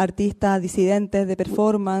example. artistas disidentes de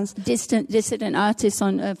performance, Dissident artists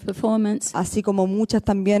on performance. así como muchas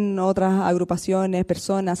también otras agrupaciones,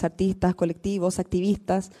 personas, artistas, colectivos,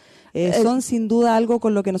 activistas, son sin duda algo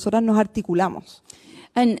con lo que nosotras nos articulamos.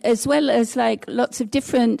 And as well as like lots of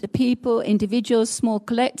different people, individuals, small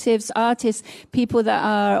collectives, artists, people that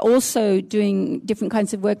are also doing different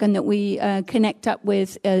kinds of work and that we connect up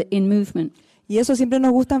with in movement. Y eso siempre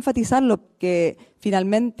nos gusta enfatizarlo, que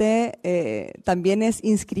finalmente también es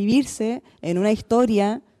inscribirse en una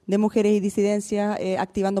historia de mujeres y disidencias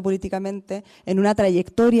activando políticamente, en una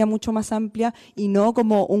trayectoria mucho más amplia y no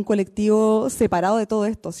como un colectivo separado de todo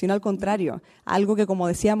esto, sino al contrario, algo que, como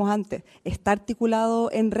decíamos antes, está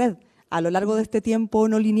articulado en red a lo largo de este tiempo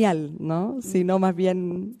no lineal, ¿no? Sino más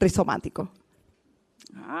bien rizomático.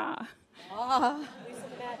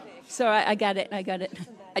 So I got it.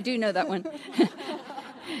 I do know that one.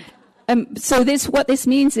 So what this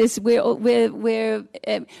means is we're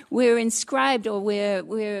inscribed, or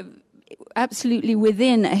we're absolutely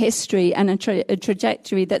within a history and a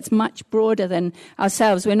trajectory that's much broader than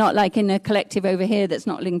ourselves. We're not like in a collective over here that's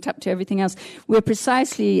not linked up to everything else. We're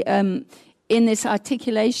precisely in this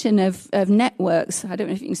articulation of networks. I don't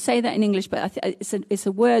know if you can say that in English, but it's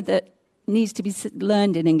a word that needs to be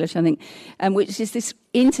learned in English, I think, which is this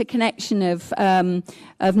interconnection of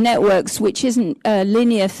networks, which isn't a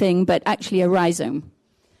linear thing, but actually a rhizome.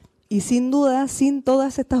 Y sin duda, sin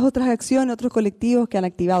todas estas otras acciones, otros colectivos que han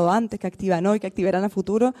activado antes, que activan hoy, que activarán a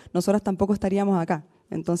futuro, nosotras tampoco estaríamos acá.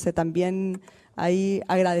 Entonces también ahí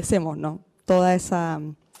agradecemos, ¿no? Toda esa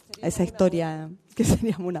historia, que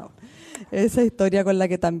seríamos una... esa historia con la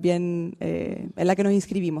que también en la que nos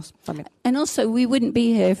inscribimos también. And also we wouldn't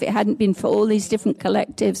be here if it hadn't been for all these different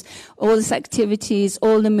collectives, all these activities,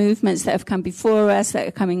 all the movements that have come before us, that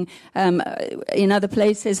are coming in other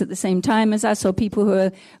places at the same time as us, or people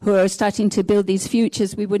who are starting to build these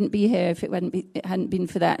futures. We wouldn't be here if it hadn't been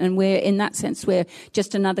for that. And we're, in that sense, we're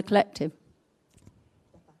just another collective.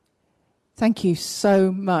 Thank you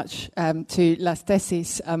so much to Las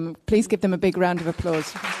Tesis. Please give them a big round of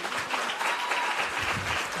applause.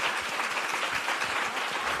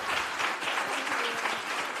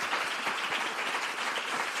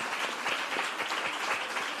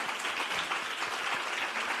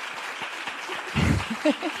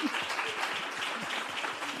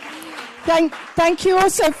 Thank you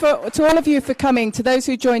also to all of you for coming, to those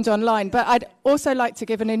who joined online. But I'd also like to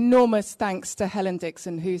give an enormous thanks to Helen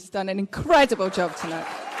Dixon, who's done an incredible job tonight.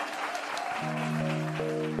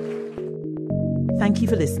 Thank you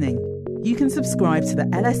for listening. You can subscribe to the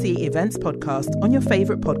LSE Events podcast on your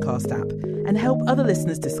favourite podcast app and help other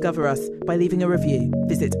listeners discover us by leaving a review.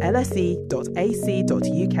 Visit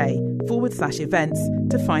lse.ac.uk/events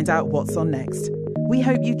to find out what's on next. We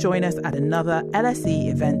hope you join us at another LSE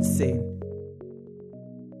event soon.